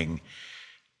dying.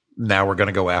 Now we're going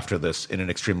to go after this in an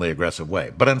extremely aggressive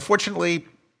way. But unfortunately,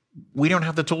 we don't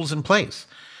have the tools in place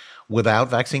without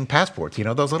vaccine passports. You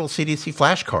know, those little CDC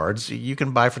flashcards you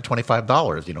can buy for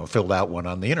 $25, you know, filled out one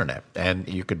on the internet. And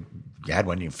you had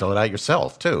one, you can fill it out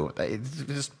yourself too.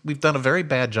 We've done a very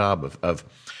bad job of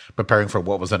preparing for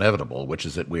what was inevitable, which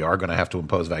is that we are going to have to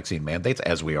impose vaccine mandates,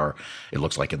 as we are, it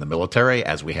looks like, in the military,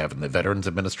 as we have in the Veterans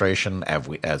Administration,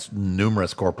 as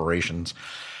numerous corporations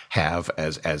have,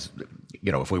 as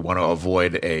you know, if we want to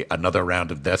avoid another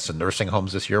round of deaths in nursing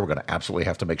homes this year, we're going to absolutely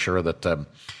have to make sure that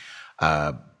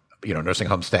you know, nursing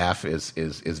home staff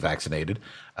is vaccinated,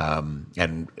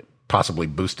 and possibly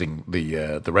boosting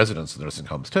the residents of nursing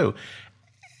homes too.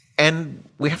 And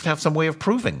we have to have some way of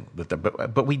proving that,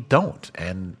 but we don't.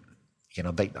 And you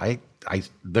know,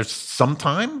 there's some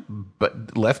time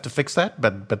but left to fix that,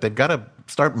 but they've got to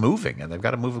start moving, and they've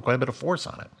got to move with quite a bit of force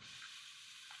on it.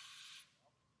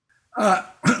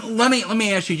 Let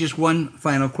me ask you just one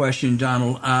final question,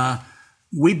 Donald.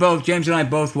 James and I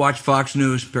both watch Fox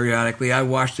News periodically. I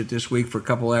watched it this week for a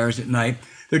couple hours at night.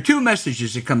 There are two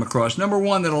messages that come across. Number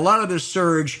one, that a lot of this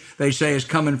surge, they say, is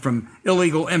coming from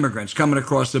illegal immigrants coming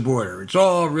across the border. It's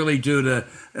all really due to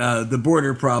the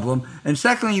border problem. And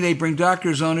secondly, they bring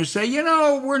doctors on who say,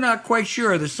 we're not quite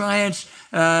sure. The science,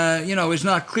 is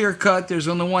not clear cut. There's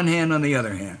on the one hand, on the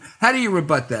other hand. How do you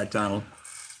rebut that, Donald?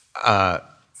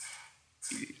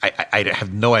 I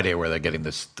have no idea where they're getting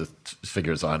the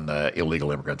figures on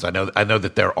illegal immigrants. I know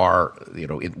that there are,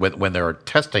 when there are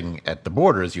testing at the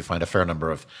borders, you find a fair number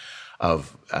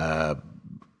of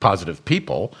positive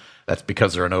people. That's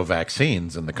because there are no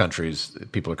vaccines in the countries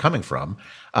people are coming from.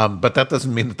 But that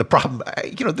doesn't mean that the problem.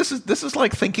 This is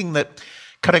like thinking that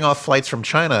cutting off flights from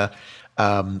China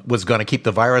was going to keep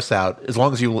the virus out as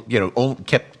long as you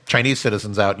kept Chinese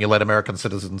citizens out and you let American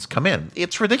citizens come in.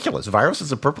 It's ridiculous.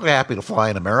 Viruses are perfectly happy to fly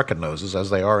in American noses as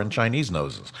they are in Chinese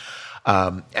noses.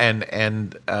 They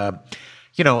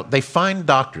find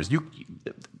doctors.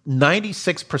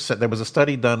 96%, there was a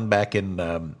study done back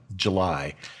in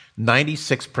July,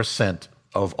 96%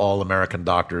 of all American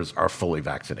doctors are fully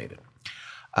vaccinated.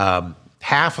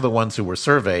 Half of the ones who were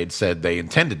surveyed said they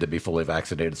intended to be fully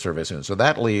vaccinated survey soon. So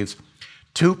that leaves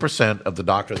 2% of the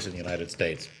doctors in the United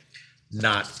States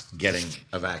not getting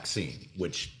a vaccine,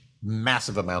 which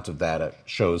massive amounts of data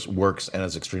shows works and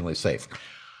is extremely safe.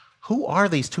 Who are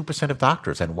these 2% of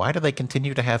doctors, and why do they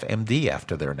continue to have MD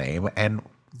after their name? And,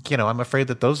 I'm afraid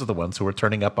that those are the ones who are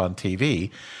turning up on TV,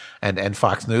 and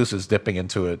Fox News is dipping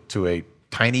into a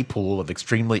tiny pool of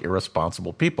extremely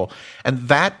irresponsible people. And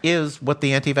that is what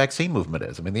the anti-vaccine movement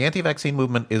is. I mean, the anti-vaccine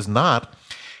movement is not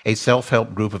a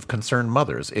self-help group of concerned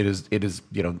mothers. It is,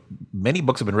 many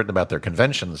books have been written about their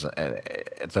conventions and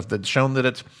stuff that's shown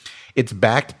that it's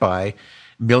backed by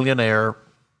millionaire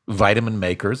vitamin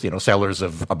makers, sellers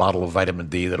of a bottle of vitamin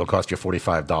D that'll cost you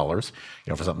 $45,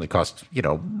 for something that costs,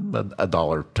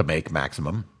 $1 to make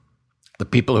maximum. The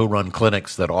people who run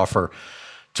clinics that offer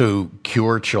to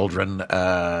cure children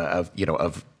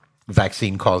of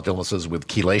vaccine-caused illnesses with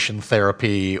chelation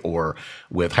therapy or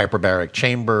with hyperbaric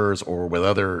chambers or with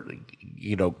other,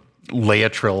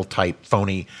 Laetrile-type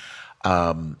phony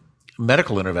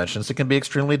medical interventions that can be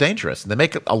extremely dangerous. And they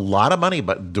make a lot of money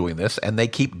by doing this, and they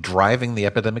keep driving the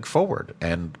epidemic forward.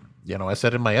 And, I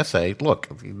said in my essay, look,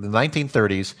 in the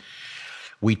 1930s,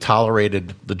 we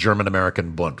tolerated the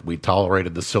German-American Bund. We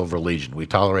tolerated the Silver Legion. We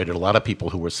tolerated a lot of people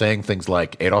who were saying things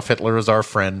like, Adolf Hitler is our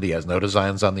friend. He has no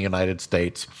designs on the United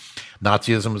States.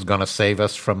 Nazism is going to save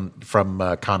us from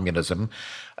communism.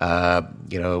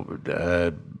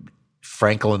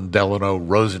 Franklin Delano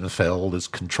Roosevelt is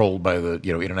controlled by the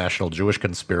international Jewish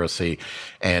conspiracy,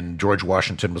 and George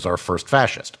Washington was our first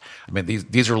fascist. I mean,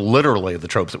 these are literally the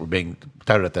tropes that were being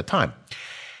touted at that time.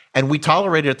 And we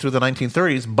tolerated it through the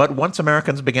 1930s, but once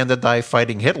Americans began to die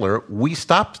fighting Hitler, we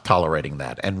stopped tolerating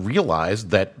that and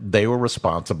realized that they were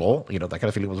responsible, that kind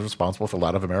of feeling was responsible for a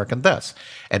lot of American deaths.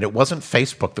 And it wasn't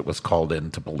Facebook that was called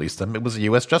in to police them. It was the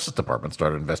U.S. Justice Department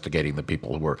started investigating the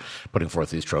people who were putting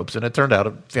forth these tropes. And it turned out,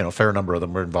 a fair number of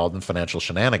them were involved in financial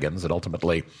shenanigans, and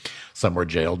ultimately some were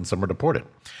jailed and some were deported.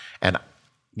 And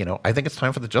I think it's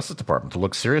time for the Justice Department to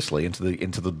look seriously into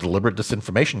the deliberate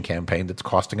disinformation campaign that's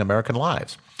costing American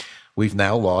lives. We've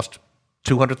now lost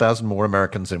 200,000 more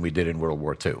Americans than we did in World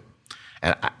War II.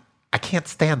 And I can't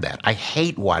stand that. I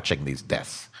hate watching these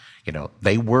deaths.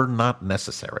 They were not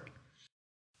necessary.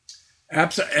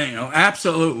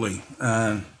 Absolutely.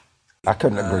 I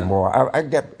couldn't agree more.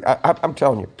 I'm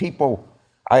telling you, people,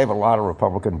 I have a lot of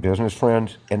Republican business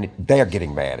friends, and they're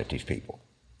getting mad at these people.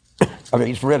 I mean,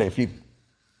 it's really, if you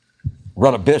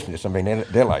run a business, I mean,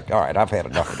 they're like, all right, I've had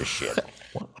enough of this shit.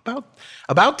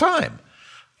 About time.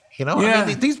 Yeah. I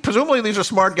mean, presumably these are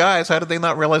smart guys. How did they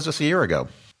not realize this a year ago?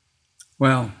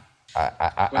 Well,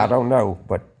 I don't know,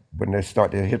 but when they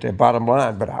start to hit their bottom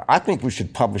line, but I think we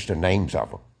should publish the names of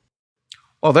them.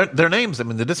 Well, their names. I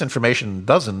mean, the Disinformation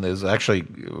Dozen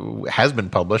has been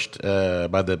published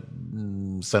by the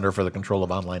Center for the Control of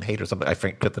Online Hate or something. I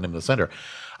forget the name of the center.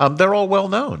 They're all well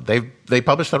known. They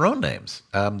publish their own names.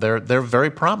 They're very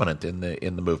prominent in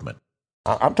the movement.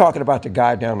 I'm talking about the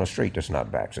guy down the street that's not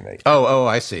vaccinated. Oh,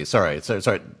 I see. Sorry.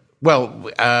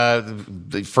 Well,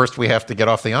 first we have to get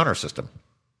off the honor system.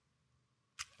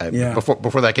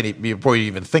 Before you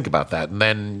even think about that, and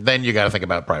then you got to think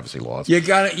about privacy laws. You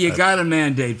got to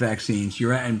mandate vaccines.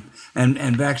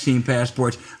 And vaccine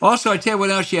passports. Also, I tell you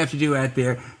what else you have to do out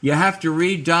there. You have to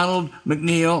read Donald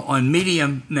McNeil on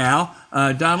Medium now.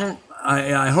 Donald,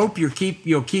 I hope you'll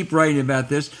keep writing about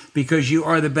this because you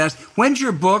are the best. When's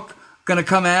your book going to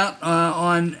come out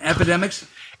on epidemics?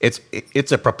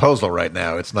 It's a proposal right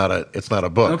now. It's not a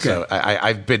book. Okay. So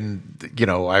I've been,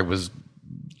 I was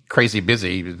crazy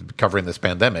busy covering this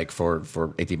pandemic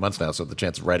for 18 months now. So the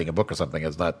chance of writing a book or something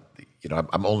is not,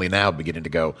 I'm only now beginning to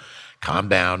go, calm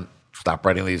down, stop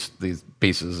writing these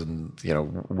pieces and,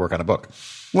 work on a book.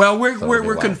 Well,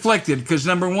 we're conflicted because,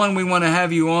 number one, we want to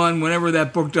have you on whenever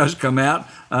that book does come out.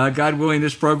 God willing,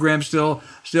 this program still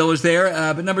is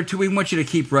there. But number two, we want you to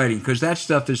keep writing because that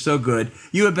stuff is so good.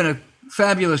 You have been a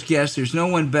fabulous guest. There's no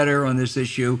one better on this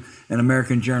issue in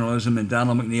American journalism than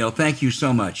Donald McNeil. Thank you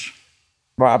so much.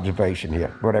 My observation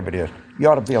here, whatever it is, you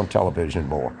ought to be on television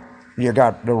more. You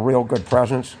got the real good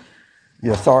presence.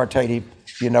 You're authoritative.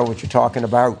 You know what you're talking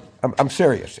about. I'm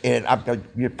serious. And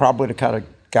you're probably the kind of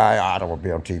guy, I don't want to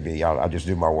be on TV. I just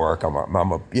do my work. I'm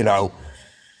a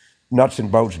nuts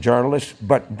and bolts journalist.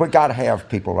 But we got to have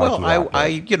people like you out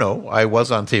there. I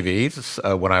was on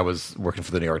TV when I was working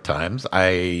for the New York Times.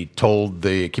 I told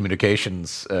the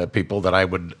communications people that I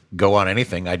would go on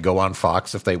anything. I'd go on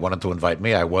Fox if they wanted to invite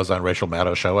me. I was on Rachel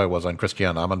Maddow's show. I was on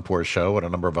Christiane Amanpour's show and a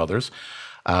number of others.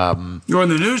 You're on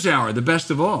the NewsHour, the best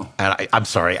of all. And I'm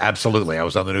sorry, absolutely. I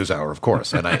was on the NewsHour, of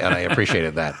course, and I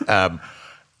appreciated that.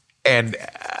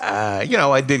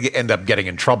 I did end up getting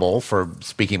in trouble for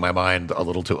speaking my mind a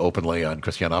little too openly on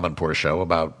Christiane Amanpour's show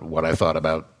about what I thought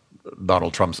about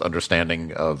Donald Trump's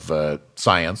understanding of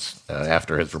science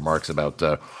after his remarks about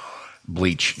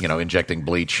bleach, injecting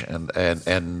bleach, and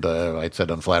I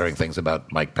said unflattering things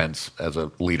about Mike Pence as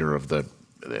a leader of the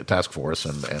task force,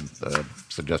 and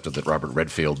suggested that Robert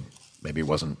Redfield maybe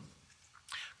wasn't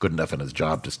good enough in his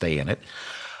job to stay in it.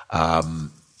 I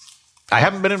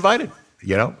haven't been invited.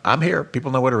 I'm here. People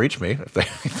know where to reach me if they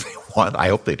want. I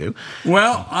hope they do.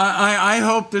 Well, I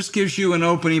hope this gives you an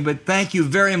opening, but thank you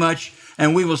very much,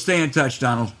 and we will stay in touch,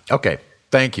 Donald. Okay.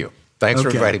 Thank you. Thanks for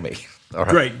inviting me. All right.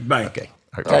 Great. Bye. Okay.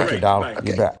 Thank you, Donald. Bye.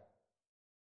 You bet.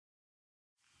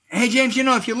 Hey, James,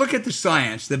 if you look at the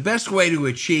science, the best way to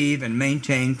achieve and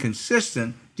maintain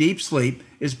consistent deep sleep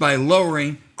is by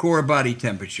lowering core body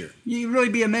temperature. You'd really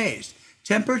be amazed.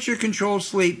 Temperature-controlled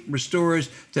sleep restores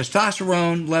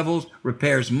testosterone levels,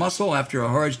 repairs muscle after a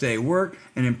hard day's work,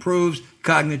 and improves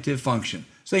cognitive function.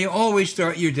 So you always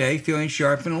start your day feeling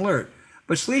sharp and alert.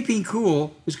 But sleeping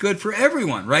cool is good for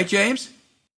everyone, right, James?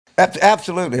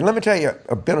 Absolutely. Let me tell you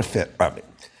a benefit of it.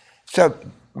 So,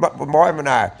 Marv and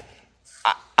I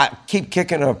keep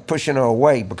kicking her, pushing her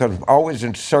away because I'm always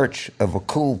in search of a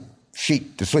cool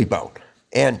sheet to sleep on.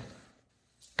 And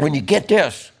when you get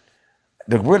this,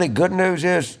 the really good news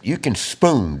is you can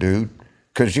spoon, dude,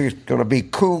 because you're going to be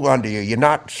cool under you. You're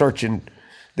not searching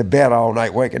the bed all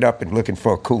night, waking up and looking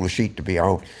for a cooler sheet to be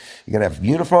on. You're going to have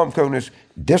uniform coolness.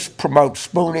 This promotes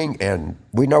spooning, and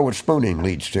we know what spooning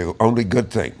leads to, only good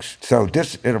things. So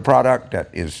this is a product that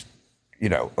is,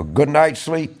 a good night's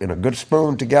sleep and a good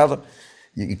spoon together.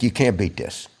 You can't beat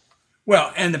this.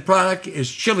 Well, and the product is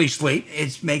Chili Sleep.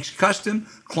 It makes custom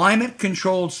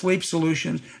climate-controlled sleep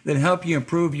solutions that help you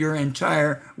improve your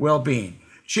entire well-being.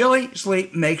 Chili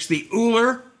Sleep makes the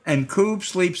Uller and Coob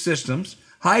sleep systems,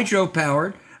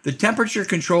 hydro-powered, the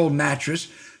temperature-controlled mattress,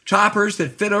 toppers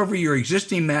that fit over your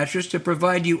existing mattress to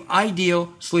provide you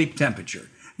ideal sleep temperature.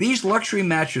 These luxury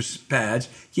mattress pads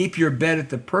keep your bed at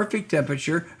the perfect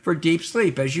temperature for deep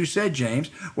sleep. As you said, James,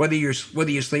 whether you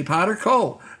sleep hot or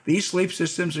cold, these sleep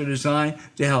systems are designed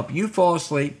to help you fall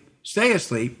asleep, stay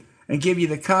asleep, and give you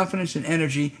the confidence and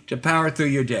energy to power through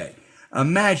your day.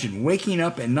 Imagine waking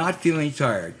up and not feeling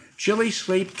tired. Chili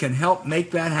Sleep can help make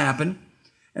that happen.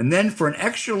 And then for an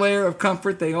extra layer of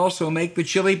comfort, they also make the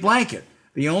Chili Blanket,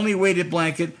 the only weighted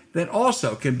blanket that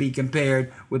also can be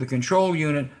compared with a control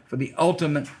unit for the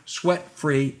ultimate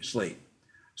sweat-free sleep.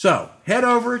 So head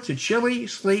over to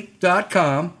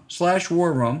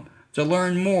chilisleep.com/warroom to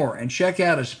learn more and check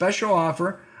out a special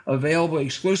offer available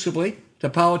exclusively to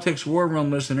Politics War Room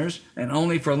listeners and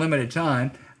only for a limited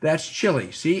time. That's Chili,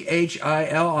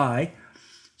 CHILI,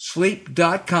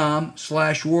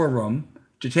 sleep.com/warroom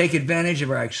to take advantage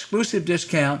of our exclusive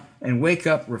discount and wake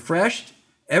up refreshed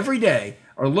every day,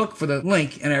 or look for the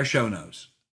link in our show notes.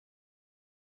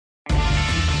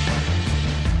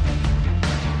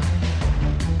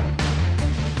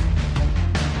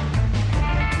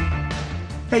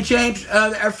 Hey, James,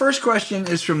 our first question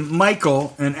is from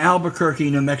Michael in Albuquerque,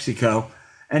 New Mexico.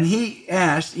 And he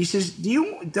says,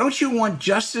 don't you want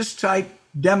justice-type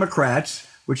Democrats,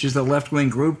 which is the left-wing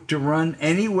group, to run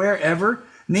anywhere ever?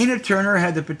 Nina Turner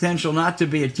had the potential not to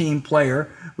be a team player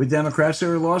with Democrats, so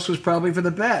her loss was probably for the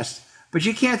best. But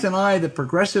you can't deny that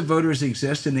progressive voters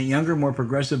exist and the younger, more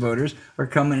progressive voters are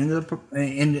coming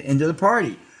into the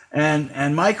party.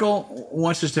 And Michael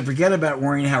wants us to forget about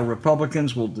worrying how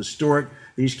Republicans will distort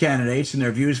these candidates and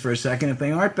their views for a second. If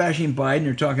they aren't bashing Biden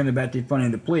or talking about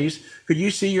defunding the police, could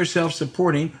you see yourself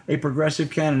supporting a progressive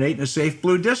candidate in a safe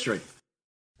blue district?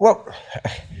 Well,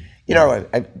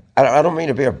 I don't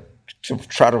mean to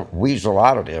try to weasel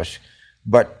out of this,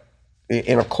 but,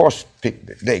 and of course,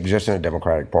 they exist in the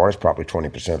Democratic Party. It's probably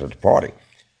 20% of the party.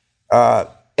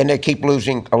 And they keep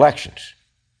losing elections.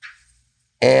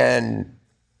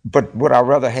 But would I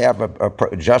rather have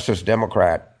a Justice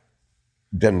Democrat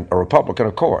than a Republican?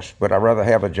 Of course. But I'd rather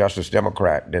have a Justice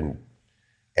Democrat than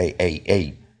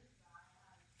a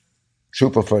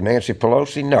trooper for Nancy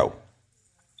Pelosi? No,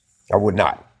 I would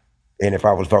not. And if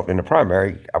I was voting in the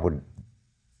primary,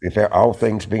 if all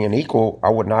things being equal,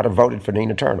 I would not have voted for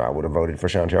Nina Turner. I would have voted for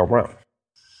Shontel Brown.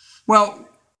 Well,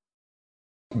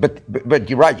 But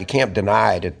you're right, you can't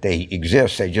deny that they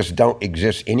exist. They just don't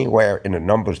exist anywhere in the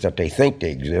numbers that they think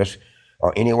they exist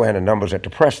or anywhere in the numbers that the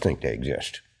press think they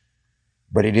exist.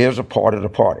 But it is a part of the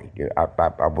party.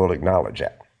 I will acknowledge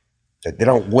that. They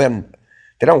don't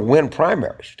win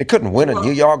primaries. They couldn't win a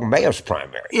New York mayor's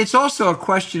primary. It's also a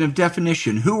question of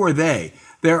definition. Who are they?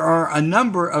 There are a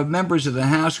number of members of the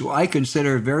House who I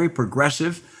consider very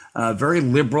progressive, very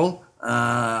liberal,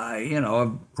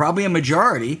 probably a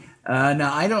majority.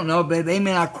 Now, I don't know, they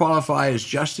may not qualify as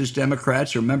Justice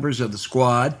Democrats or members of the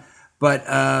squad, but,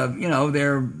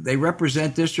 they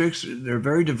represent districts. They're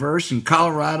very diverse in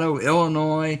Colorado,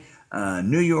 Illinois,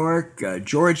 New York,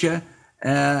 Georgia,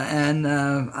 and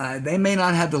they may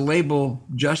not have the label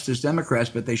Justice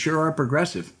Democrats, but they sure are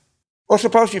progressive. Well,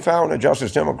 suppose you found a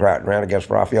Justice Democrat and ran against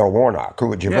Raphael Warnock. Who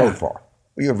would you vote for?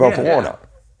 Well, you would vote for Warnock.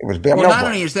 It was Well, not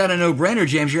only is that a no-brainer,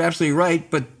 James, you're absolutely right,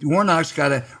 but Warnock's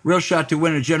got a real shot to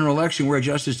win a general election where a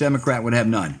Justice Democrat would have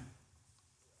none.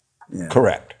 Yeah.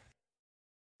 Correct.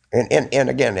 And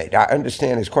again, I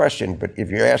understand his question, but if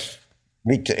you ask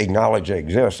me to acknowledge they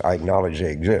exist, I acknowledge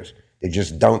they exist. They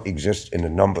just don't exist in the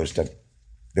numbers that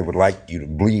they would like you to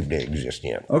believe they exist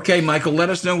in. Okay, Michael, let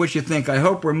us know what you think. I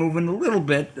hope we're moving a little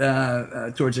bit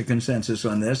towards a consensus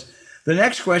on this. The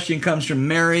next question comes from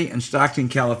Mary in Stockton,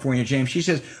 California. James, she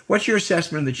says, what's your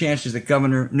assessment of the chances that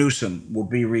Governor Newsom will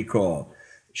be recalled?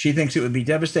 She thinks it would be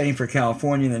devastating for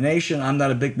California and the nation. I'm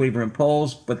not a big believer in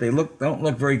polls, but they don't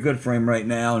look very good for him right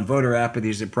now, and voter apathy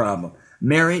is a problem.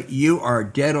 Mary, you are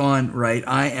dead on right.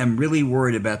 I am really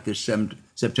worried about this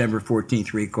September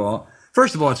 14th recall.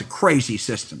 First of all, it's a crazy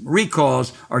system.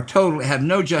 Recalls have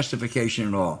no justification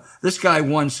at all. This guy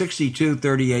won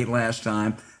 62-38 last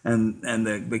time, and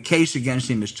the case against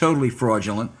him is totally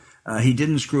fraudulent. He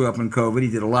didn't screw up on COVID. He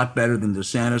did a lot better than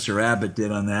DeSantis or Abbott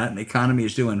did on that, and the economy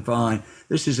is doing fine.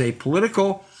 This is a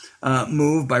political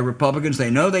move by Republicans.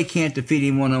 They know they can't defeat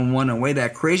him one-on-one. The way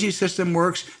that crazy system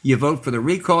works, you vote for the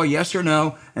recall, yes or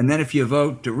no, and then if you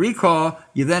vote to recall,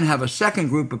 you then have a second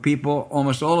group of people,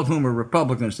 almost all of whom are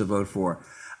Republicans, to vote for.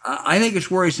 I think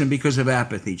it's worrisome because of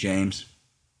apathy, James.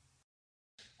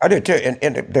 I do too,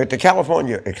 and the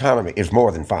California economy is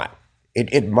more than fine.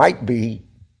 It might be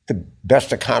the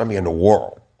best economy in the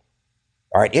world.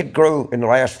 All right, it grew in the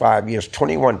last 5 years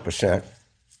 21%,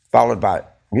 followed by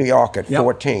New York at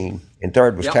 14, and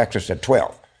third was Texas at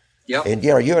 12. Yep. And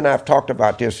you and I have talked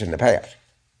about this in the past.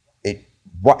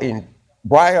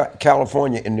 Why are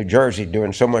California and New Jersey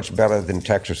doing so much better than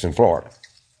Texas and Florida?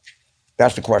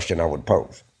 That's the question I would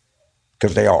pose,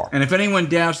 because they are. And if anyone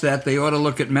doubts that, they ought to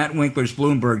look at Matt Winkler's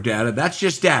Bloomberg data. That's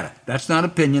just data. That's not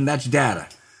opinion. That's data.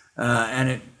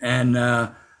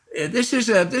 This is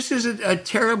a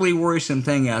terribly worrisome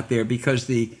thing out there, because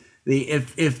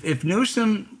if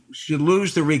Newsom should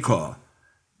lose the recall,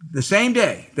 the same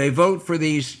day they vote for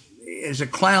these as a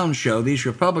clown show, these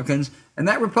Republicans, and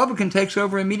that Republican takes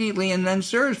over immediately and then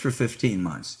serves for 15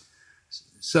 months.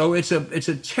 So it's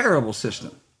a terrible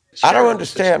system. I don't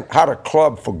understand how the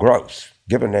Club for Growth,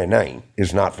 given their name,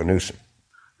 is not for Newsom.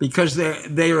 Because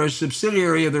they are a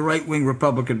subsidiary of the right-wing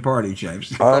Republican Party,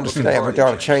 James. I understand, but they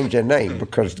ought to change their name,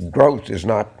 because growth is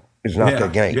not their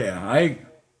game. Yeah,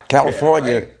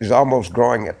 California is almost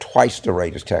growing at twice the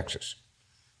rate as Texas.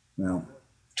 Well,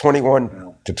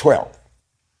 21 to 12.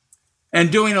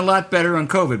 And doing a lot better on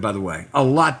COVID, by the way. A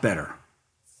lot better.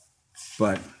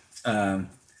 But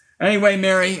anyway,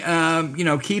 Mary,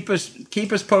 keep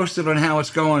us posted on how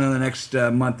it's going in the next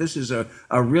month. This is a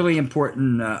really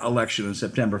important election on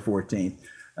September 14th.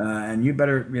 And you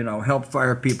better, help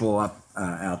fire people up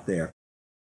out there.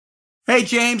 Hey,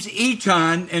 James,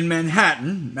 Eton in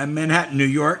Manhattan, New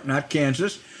York, not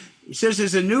Kansas. He says,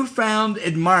 as a newfound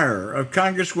admirer of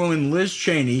Congresswoman Liz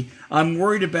Cheney, I'm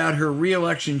worried about her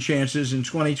re-election chances in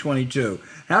 2022.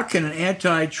 How can an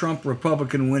anti-Trump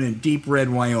Republican win in deep red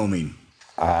Wyoming?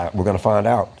 We're going to find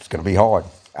out. It's going to be hard.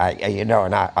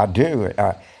 I do.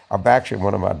 I'm actually,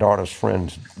 one of my daughter's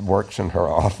friends works in her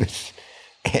office,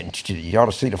 and you ought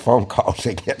to see the phone calls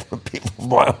they get from people from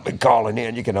Wyoming calling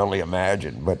in. You can only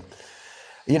imagine. But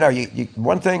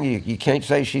one thing you can't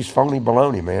say, she's phony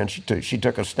baloney, man. She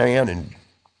took a stand and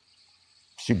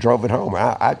she drove it home.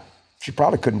 She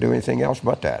probably couldn't do anything else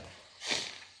but that,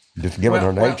 just given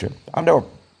her nature. I know her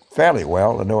fairly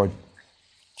well. I know her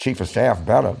chief of staff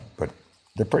better, but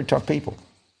they're pretty tough people.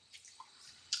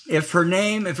 If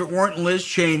it weren't Liz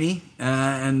Cheney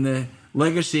and the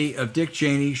legacy of Dick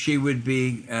Cheney, she'd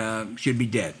be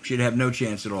dead. She'd have no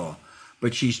chance at all.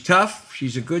 But she's tough.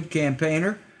 She's a good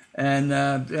campaigner, and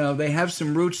they have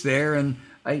some roots there. And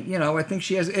I think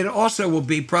she has. It also will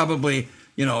be probably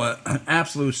an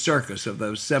absolute circus of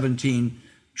those 17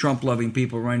 Trump-loving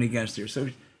people running against her. So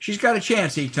she's got a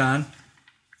chance, Etan.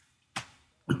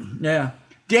 Yeah.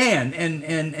 Dan,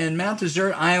 in Mount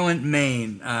Desert Island,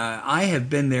 Maine, I have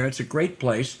been there. It's a great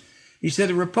place. He said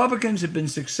the Republicans have been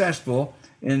successful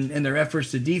in their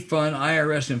efforts to defund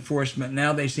IRS enforcement.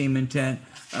 Now they seem intent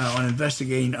on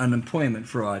investigating unemployment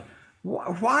fraud.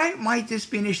 Why might this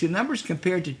be an issue? The numbers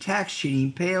compared to tax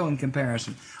cheating pale in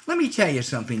comparison. Let me tell you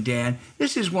something, Dan.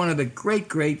 This is one of the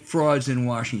great frauds in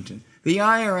Washington. The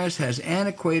IRS has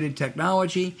antiquated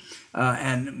technology,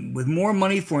 and with more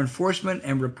money for enforcement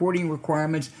and reporting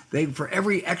requirements, for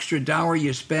every extra dollar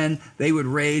you spend, they would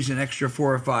raise an extra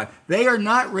 4 or 5. They are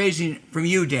not raising it from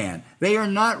you, Dan. They are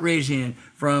not raising it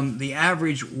from the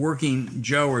average working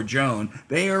Joe or Joan.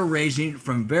 They are raising it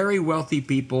from very wealthy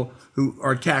people who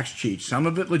are tax cheats, some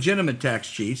of it legitimate tax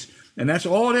cheats, and that's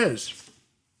all it is.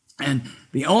 And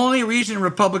the only reason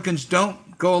Republicans don't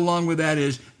go along with that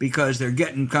is because they're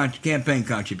getting campaign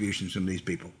contributions from these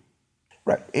people.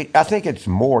 Right. I think it's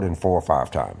more than 4 or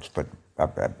 5 times, but I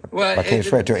can't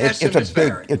swear to it.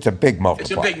 It's a big multiplier.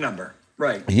 It's a big number,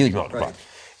 right? A huge multiplier. Right.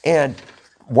 And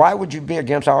why would you be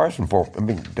against IRS enforcement? I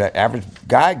mean, the average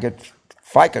guy gets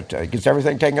FICA, gets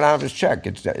everything taken out of his check,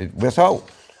 gets withhold,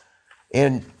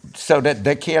 and so that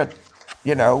they can't,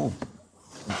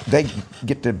 they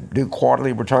get to do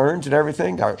quarterly returns and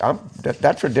everything.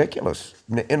 That's ridiculous.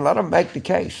 And let them make the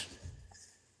case.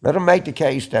 Let them make the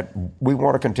case that we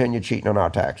want to continue cheating on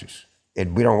our taxes,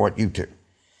 and we don't want you to.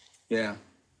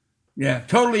 Yeah,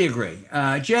 totally agree.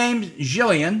 James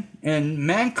Gillian in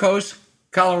Mancos,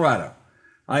 Colorado.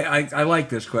 I like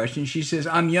this question. She says,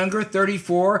 I'm younger,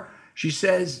 34. She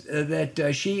says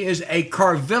that she is a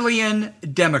Carvillian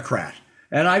Democrat.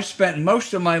 And I've spent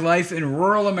most of my life in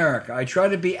rural America. I try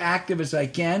to be active as I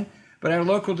can, but our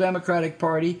local Democratic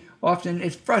Party, often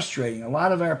it's frustrating. A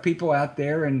lot of our people out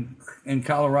there in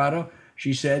Colorado,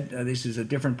 she said, this is a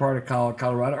different part of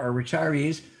Colorado, are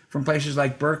retirees from places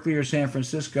like Berkeley or San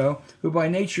Francisco, who by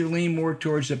nature lean more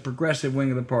towards the progressive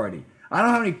wing of the party. I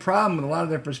don't have any problem with a lot of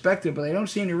their perspective, but they don't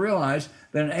seem to realize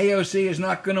that an AOC is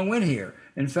not going to win here.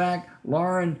 In fact,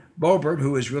 Lauren Boebert,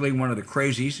 who is really one of the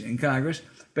crazies in Congress,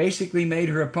 basically made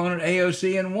her opponent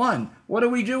AOC and won. What do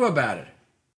we do about it?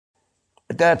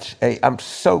 I'm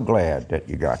so glad that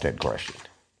you got that question.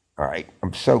 All right,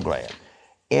 I'm so glad.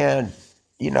 And,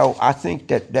 I think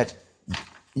I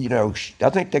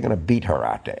think they're going to beat her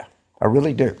out there. I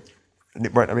really do.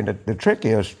 But, I mean, the trick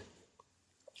is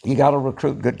you got to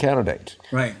recruit good candidates.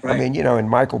 Right. I mean, and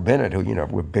Michael Bennett, who,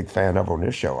 we're a big fan of on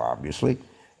this show, obviously,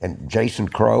 and Jason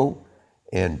Crow.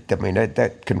 And, I mean,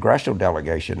 that congressional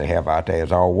delegation they have out there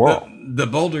is all world. The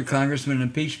Boulder congressman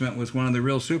impeachment was one of the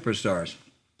real superstars.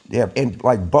 Yeah, and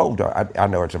like Boulder, I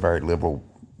know it's a very liberal,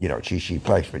 cheap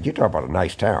place, but you talk about a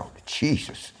nice town.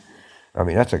 Jesus. I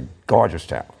mean, that's a gorgeous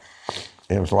town.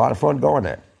 And it was a lot of fun going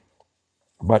there.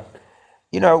 But,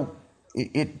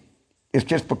 it's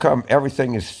just become,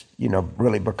 everything is,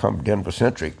 really become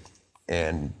Denver-centric.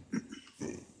 And,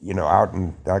 out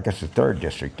in, I guess, the 3rd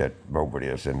district that Boebert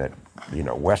is in, that,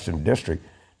 Western district,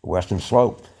 Western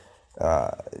Slope,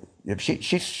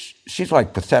 she's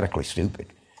like pathetically stupid.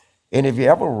 And have you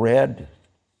ever read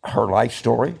her life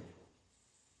story?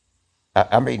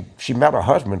 I mean, she met her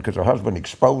husband because her husband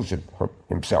exposed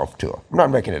himself to her. I'm not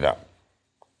making it up.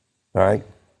 All right?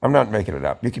 I'm not making it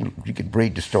up. You can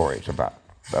read the stories about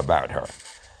her.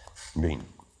 I mean,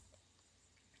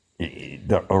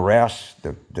 the arrests,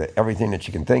 the everything that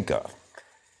you can think of.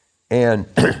 And,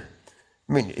 I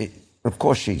mean, of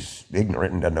course she's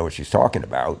ignorant and doesn't know what she's talking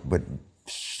about, but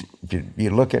if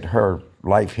you look at her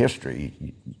life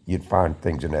history, you'd find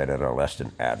things in there that are less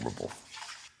than admirable.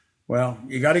 Well,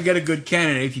 you got to get a good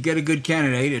candidate. If you get a good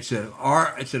candidate, it's an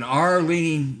R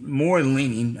leaning, more than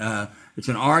leaning. It's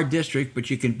an R district, but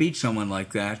you can beat someone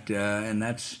like that, and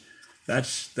that's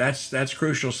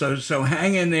crucial. So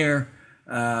hang in there,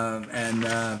 and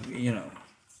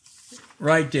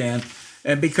Right, Dan.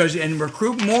 And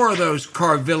recruit more of those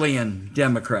Carvillian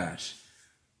Democrats.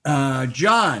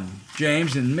 John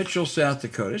James in Mitchell, South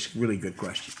Dakota. It's a really good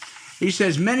question. He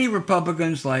says many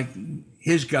Republicans, like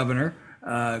his governor,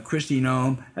 Kristi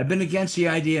Noem, have been against the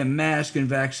idea of mask and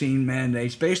vaccine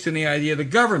mandates based on the idea the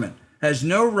government has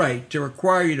no right to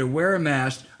require you to wear a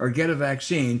mask or get a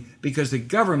vaccine because the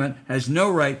government has no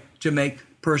right to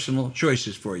make personal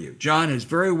choices for you. John has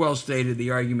very well stated the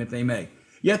argument they make.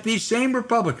 Yet these same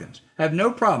Republicans have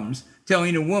no problems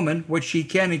telling a woman what she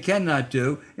can and cannot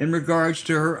do in regards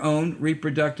to her own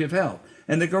reproductive health.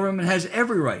 And the government has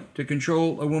every right to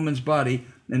control a woman's body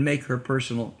and make her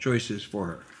personal choices for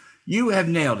her. You have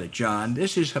nailed it, John.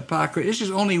 This is hypocrisy. This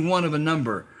is only one of a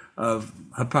number of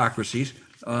hypocrisies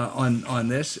on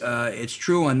this. It's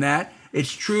true on that.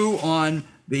 It's true on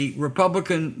the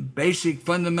Republican basic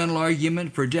fundamental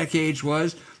argument for decades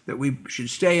was that we should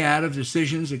stay out of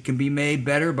decisions that can be made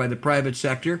better by the private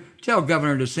sector. Tell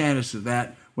Governor DeSantis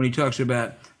that when he talks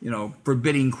about,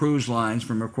 forbidding cruise lines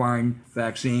from requiring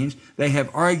vaccines. They have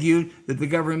argued that the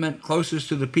government closest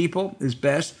to the people is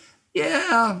best.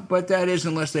 Yeah, but that is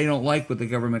unless they don't like what the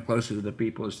government closest to the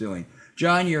people is doing.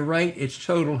 John, you're right. It's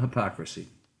total hypocrisy.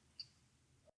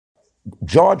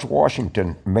 George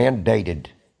Washington mandated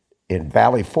in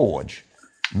Valley Forge,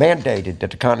 mandated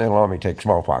that the Continental Army take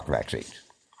smallpox vaccines.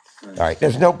 All right,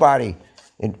 there's nobody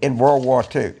in World War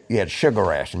II. You had sugar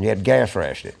ration, you had gas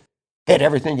ration, you had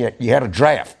everything. You had a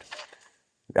draft.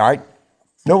 All right,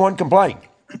 no one complained.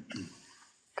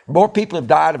 More people have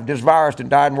died of this virus than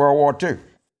died in World War II.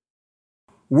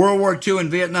 World War II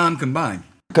and Vietnam combined.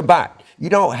 You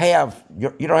don't have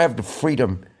the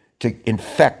freedom to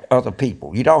infect other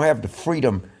people. You don't have the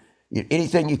freedom.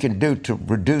 Anything you can do to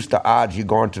reduce the odds you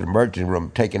go into the emergency room,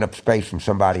 taking up space from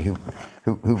somebody who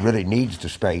really needs the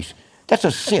space, that's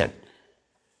a sin.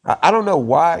 I don't know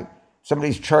why some of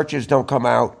these churches don't come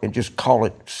out and just call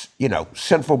it,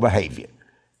 sinful behavior,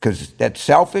 because that's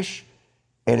selfish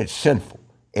and it's sinful.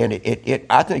 And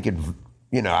I think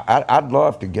I'd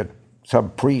love to get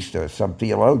some priest or some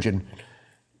theologian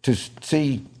to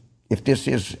see if this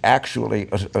is actually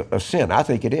a sin. I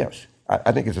think it is.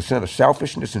 I think it's a sin of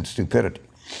selfishness and stupidity.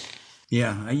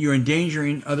 Yeah, you're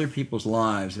endangering other people's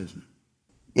lives, isn't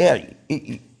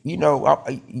it? Yeah,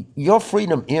 your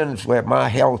freedom ends where my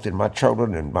health and my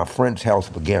children and my friends'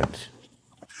 health begins.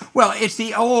 Well, it's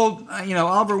the old,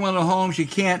 Oliver Wendell Holmes, you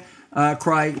can't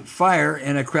cry fire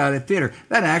in a crowded theater.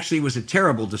 That actually was a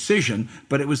terrible decision,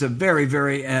 but it was a very,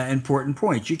 very important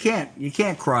point. You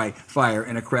can't cry fire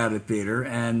in a crowded theater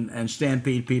and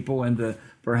stampede people into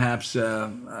perhaps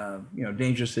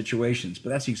dangerous situations. But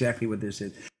that's exactly what this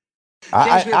is.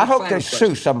 I hope they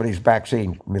sue some of these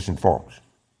vaccine misinformers.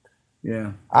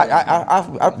 Yeah.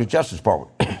 I the Justice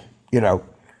Department,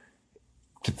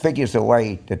 to figure a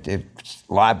way that it's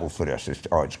liable for this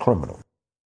or it's criminal.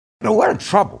 We're in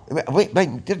trouble.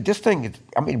 This thing is,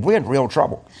 we're in real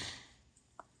trouble.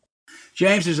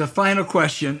 James, there's a final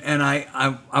question, and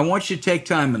I want you to take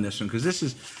time on this one because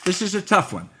this is a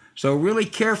tough one. So really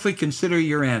carefully consider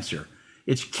your answer.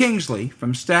 It's Kingsley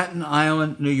from Staten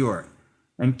Island, New York.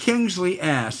 And Kingsley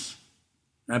asks,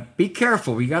 now be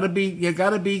careful. You gotta be,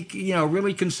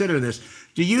 really consider this.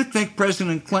 Do you think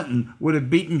President Clinton would have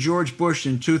beaten George Bush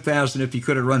in 2000 if he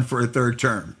could have run for a third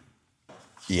term?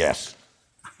 Yes.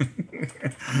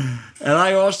 And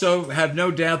I also have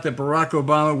no doubt that Barack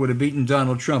Obama would have beaten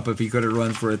Donald Trump if he could have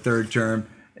run for a third term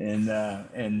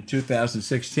in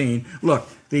 2016. Look,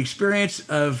 the experience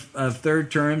of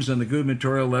third terms on the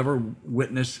gubernatorial level,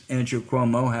 witness Andrew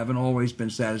Cuomo, haven't always been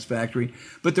satisfactory.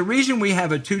 But the reason we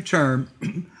have a two-term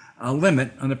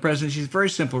limit on the presidency is very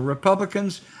simple.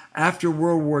 Republicans, after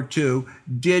World War II,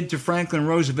 did to Franklin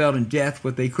Roosevelt in death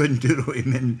what they couldn't do to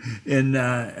him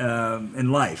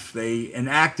in life. They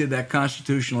enacted that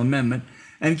constitutional amendment.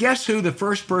 And guess who the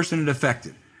first person it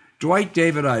affected? Dwight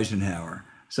David Eisenhower.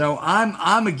 So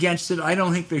I'm against it. I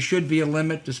don't think there should be a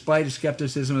limit, despite a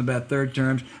skepticism about third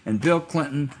terms. And Bill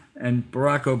Clinton and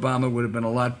Barack Obama would have been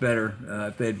a lot better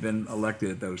if they'd been elected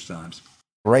at those times.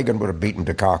 Reagan would have beaten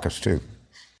Dukakis, too.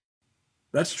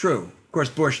 That's true. Of course,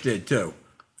 Bush did, too.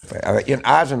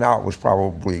 Eisenhower was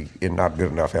probably in not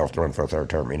good enough health to run for a third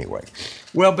term anyway.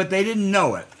 Well, but they didn't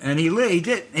know it, and he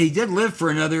did live for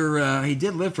another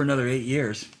 8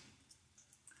 years.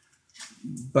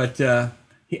 But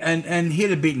and he'd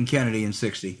have beaten Kennedy in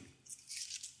 60.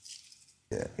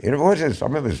 Yeah, it was I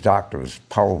remember his doctor was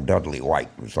Paul Dudley White,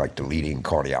 who was like the leading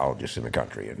cardiologist in the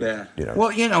country. And, yeah. Well,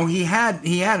 he had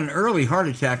an early heart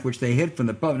attack, which they hid from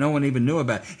the public. No one even knew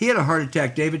about. He had a heart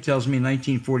attack, David tells me, in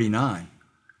 1949.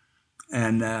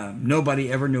 And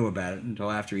nobody ever knew about it until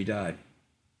after he died.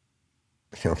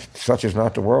 Such is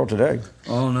not the world today.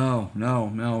 Oh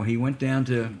no. He went down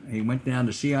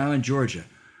to Sea Island, Georgia,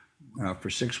 for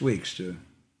 6 weeks to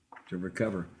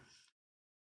recover.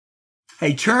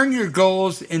 Hey, turn your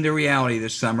goals into reality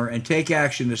this summer and take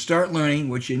action to start learning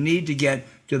what you need to get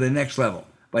to the next level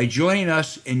by joining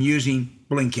us in using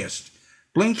Blinkist.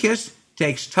 Blinkist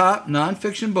takes top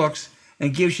nonfiction books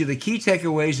and gives you the key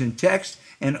takeaways in text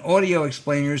and audio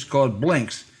explainers called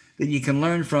Blinks that you can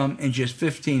learn from in just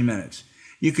 15 minutes.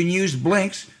 You can use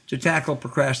Blinks to tackle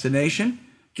procrastination,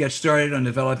 get started on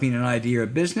developing an idea or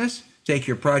business, take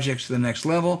your projects to the next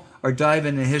level, or dive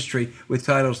into history with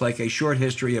titles like A Short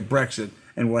History of Brexit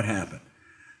and What Happened.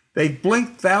 They've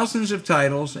blinked thousands of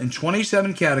titles in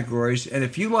 27 categories, and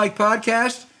if you like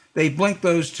podcasts, they blink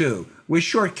those too with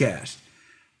Shortcast.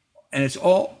 And it's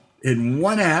all in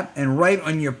one app and right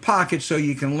on your pocket so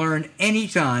you can learn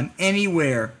anytime,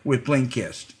 anywhere with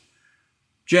Blinkist.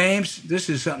 James, this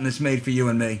is something that's made for you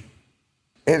and me.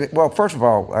 Well, first of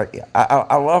all,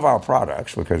 I love our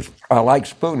products because I like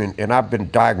spooning, and I've been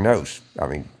diagnosed,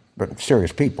 but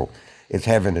serious people, it's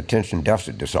having attention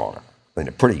deficit disorder. I mean,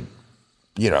 a pretty,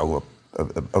 a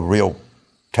real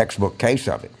textbook case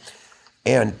of it.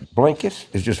 And Blinkist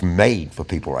is just made for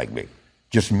people like me,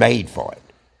 just made for it.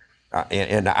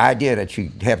 And the idea that you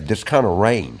have this kind of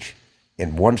range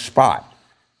in one spot,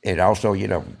 and also,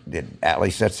 that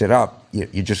Allie sets it up,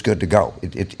 you're just good to go.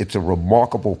 It's a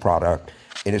remarkable product,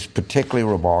 and it's particularly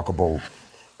remarkable.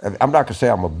 I'm not going to say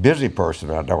I'm a busy person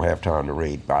and I don't have time to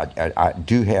read, but I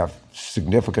do have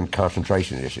significant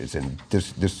concentration issues, and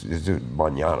this is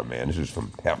manana, man. This is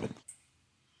from heaven.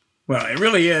 Well, it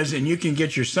really is, and you can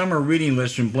get your summer reading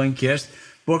list from Blinkist,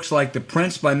 books like The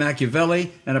Prince by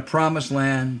Machiavelli and A Promised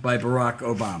Land by Barack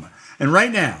Obama. And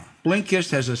right now, Blinkist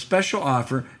has a special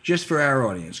offer just for our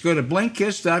audience. Go to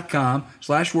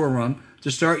Blinkist.com/warroom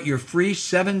to start your free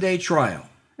 7-day trial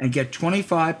and get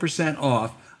 25%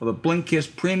 off of a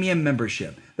Blinkist premium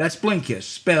membership. That's Blinkist,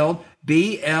 spelled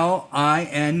Blinkist.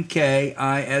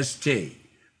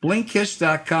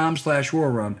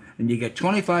 Blinkist.com/warroom, and you get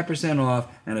 25% off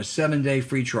and a 7-day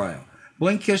free trial.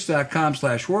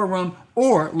 Blinkist.com/warroom,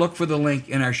 or look for the link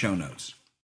in our show notes.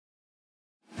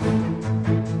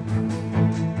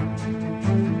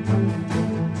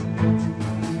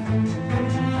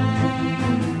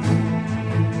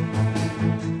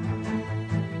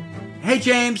 Hey,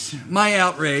 James, my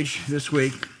outrage this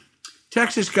week.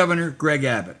 Texas Governor Greg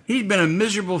Abbott. He's been a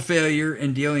miserable failure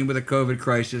in dealing with the COVID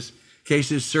crisis,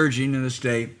 cases surging in the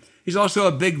state. He's also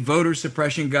a big voter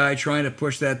suppression guy trying to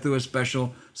push that through a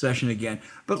special session again.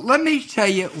 But let me tell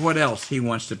you what else he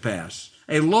wants to pass.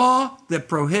 A law that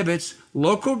prohibits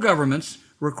local governments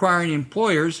requiring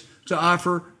employers to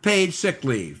offer paid sick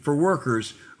leave for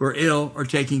workers who are ill or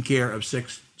taking care of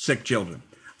sick children.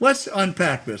 Let's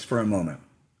unpack this for a moment.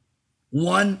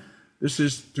 One, this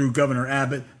is through Governor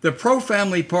Abbott, the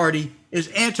pro-family party is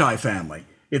anti-family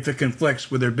if it conflicts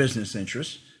with their business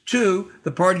interests. Two,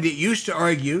 the party that used to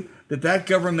argue that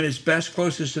government is best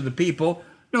closest to the people,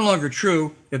 no longer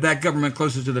true if that government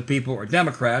closest to the people are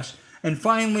Democrats. And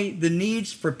finally, the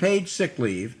needs for paid sick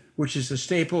leave, which is a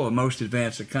staple of most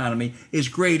advanced economy, is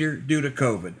greater due to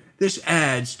COVID. This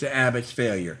adds to Abbott's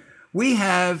failure. We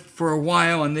have, for a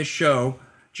while on this show,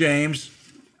 James,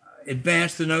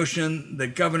 advanced the notion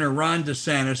that Governor Ron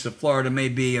DeSantis of Florida may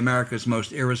be America's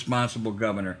most irresponsible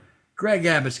governor. Greg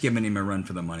Abbott's giving him a run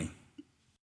for the money.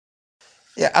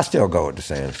 Yeah, I still go with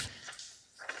DeSantis.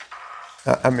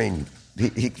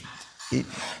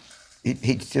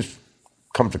 He just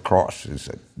comes across as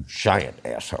a giant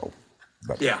asshole.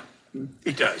 But yeah,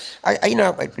 he does. My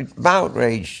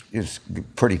outrage is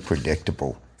pretty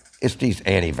predictable. It's these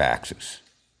anti-vaxxers.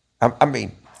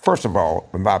 First of all,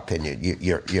 in my opinion,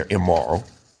 you're immoral,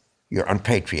 you're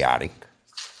unpatriotic,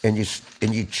 and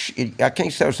I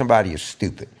can't say somebody is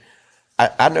stupid.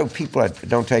 I know people that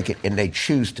don't take it and they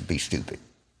choose to be stupid.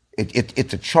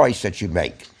 It's a choice that you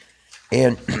make,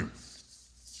 and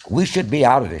we should be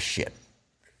out of this shit.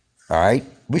 All right,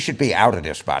 we should be out of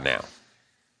this by now,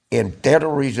 and they're the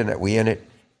reason that we're in it.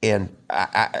 And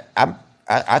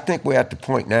I think we're at the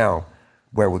point now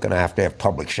where we're going to have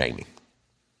public shaming.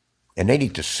 And they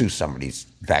need to sue some of these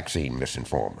vaccine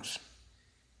misinformers.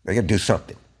 They got to do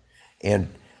something. And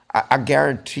I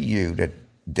guarantee you that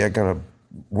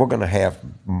we're going to have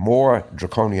more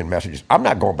draconian messages. I'm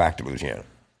not going back to Louisiana.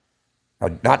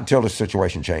 Not until the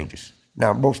situation changes.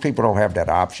 Now, most people don't have that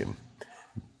option.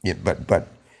 But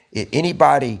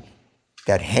anybody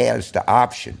that has the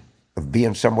option of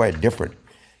being somewhere different,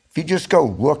 if you just go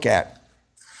look at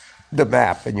the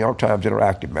map, the New York Times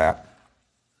Interactive map,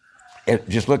 and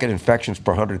just look at infections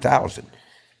per 100,000.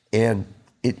 And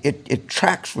it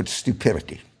tracks with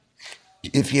stupidity.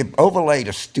 If you overlaid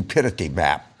a stupidity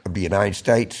map of the United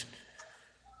States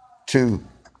to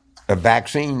a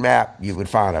vaccine map, you would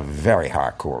find a very high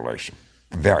correlation,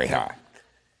 very high.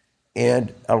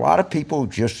 And a lot of people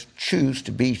just choose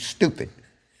to be stupid.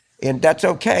 And that's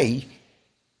okay.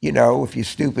 You know, if you're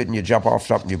stupid and you jump off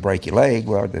something, you break your leg,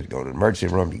 well, then go to the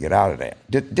emergency room, you get out of there.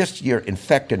 This, you're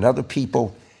infecting other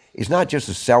people. It's not just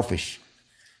a selfish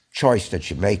choice that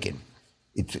you're making.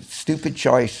 It's a stupid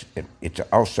choice, and it's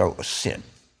also a sin.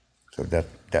 So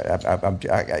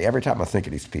every time I think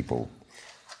of these people,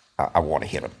 I want to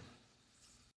hit them.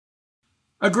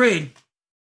 Agreed.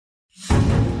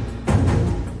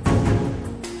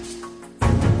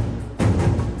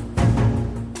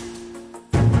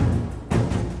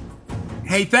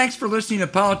 Hey, thanks for listening to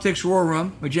Politics War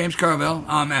Room with James Carville.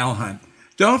 I'm Al Hunt.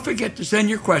 Don't forget to send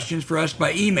your questions for us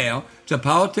by email to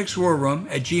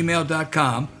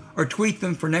politicswarroom@gmail.com or tweet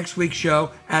them for next week's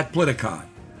show at Politicon.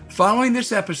 Following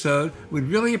this episode, we'd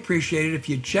really appreciate it if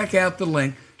you'd check out the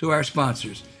link to our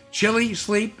sponsors, Chili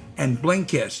Sleep and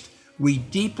Blinkist. We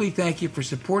deeply thank you for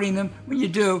supporting them. When you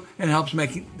do, it helps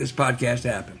make this podcast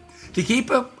happen. To keep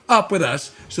up with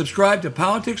us, subscribe to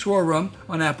Politics War Room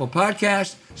on Apple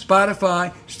Podcasts,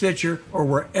 Spotify, Stitcher, or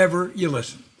wherever you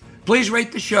listen. Please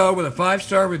rate the show with a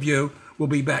 5-star review. We'll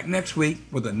be back next week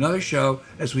with another show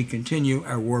as we continue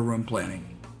our War Room planning.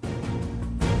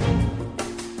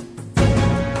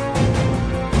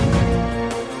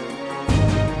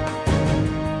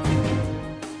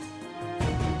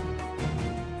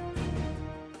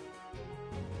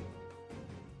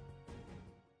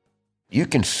 You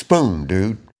can spoon,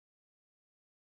 dude.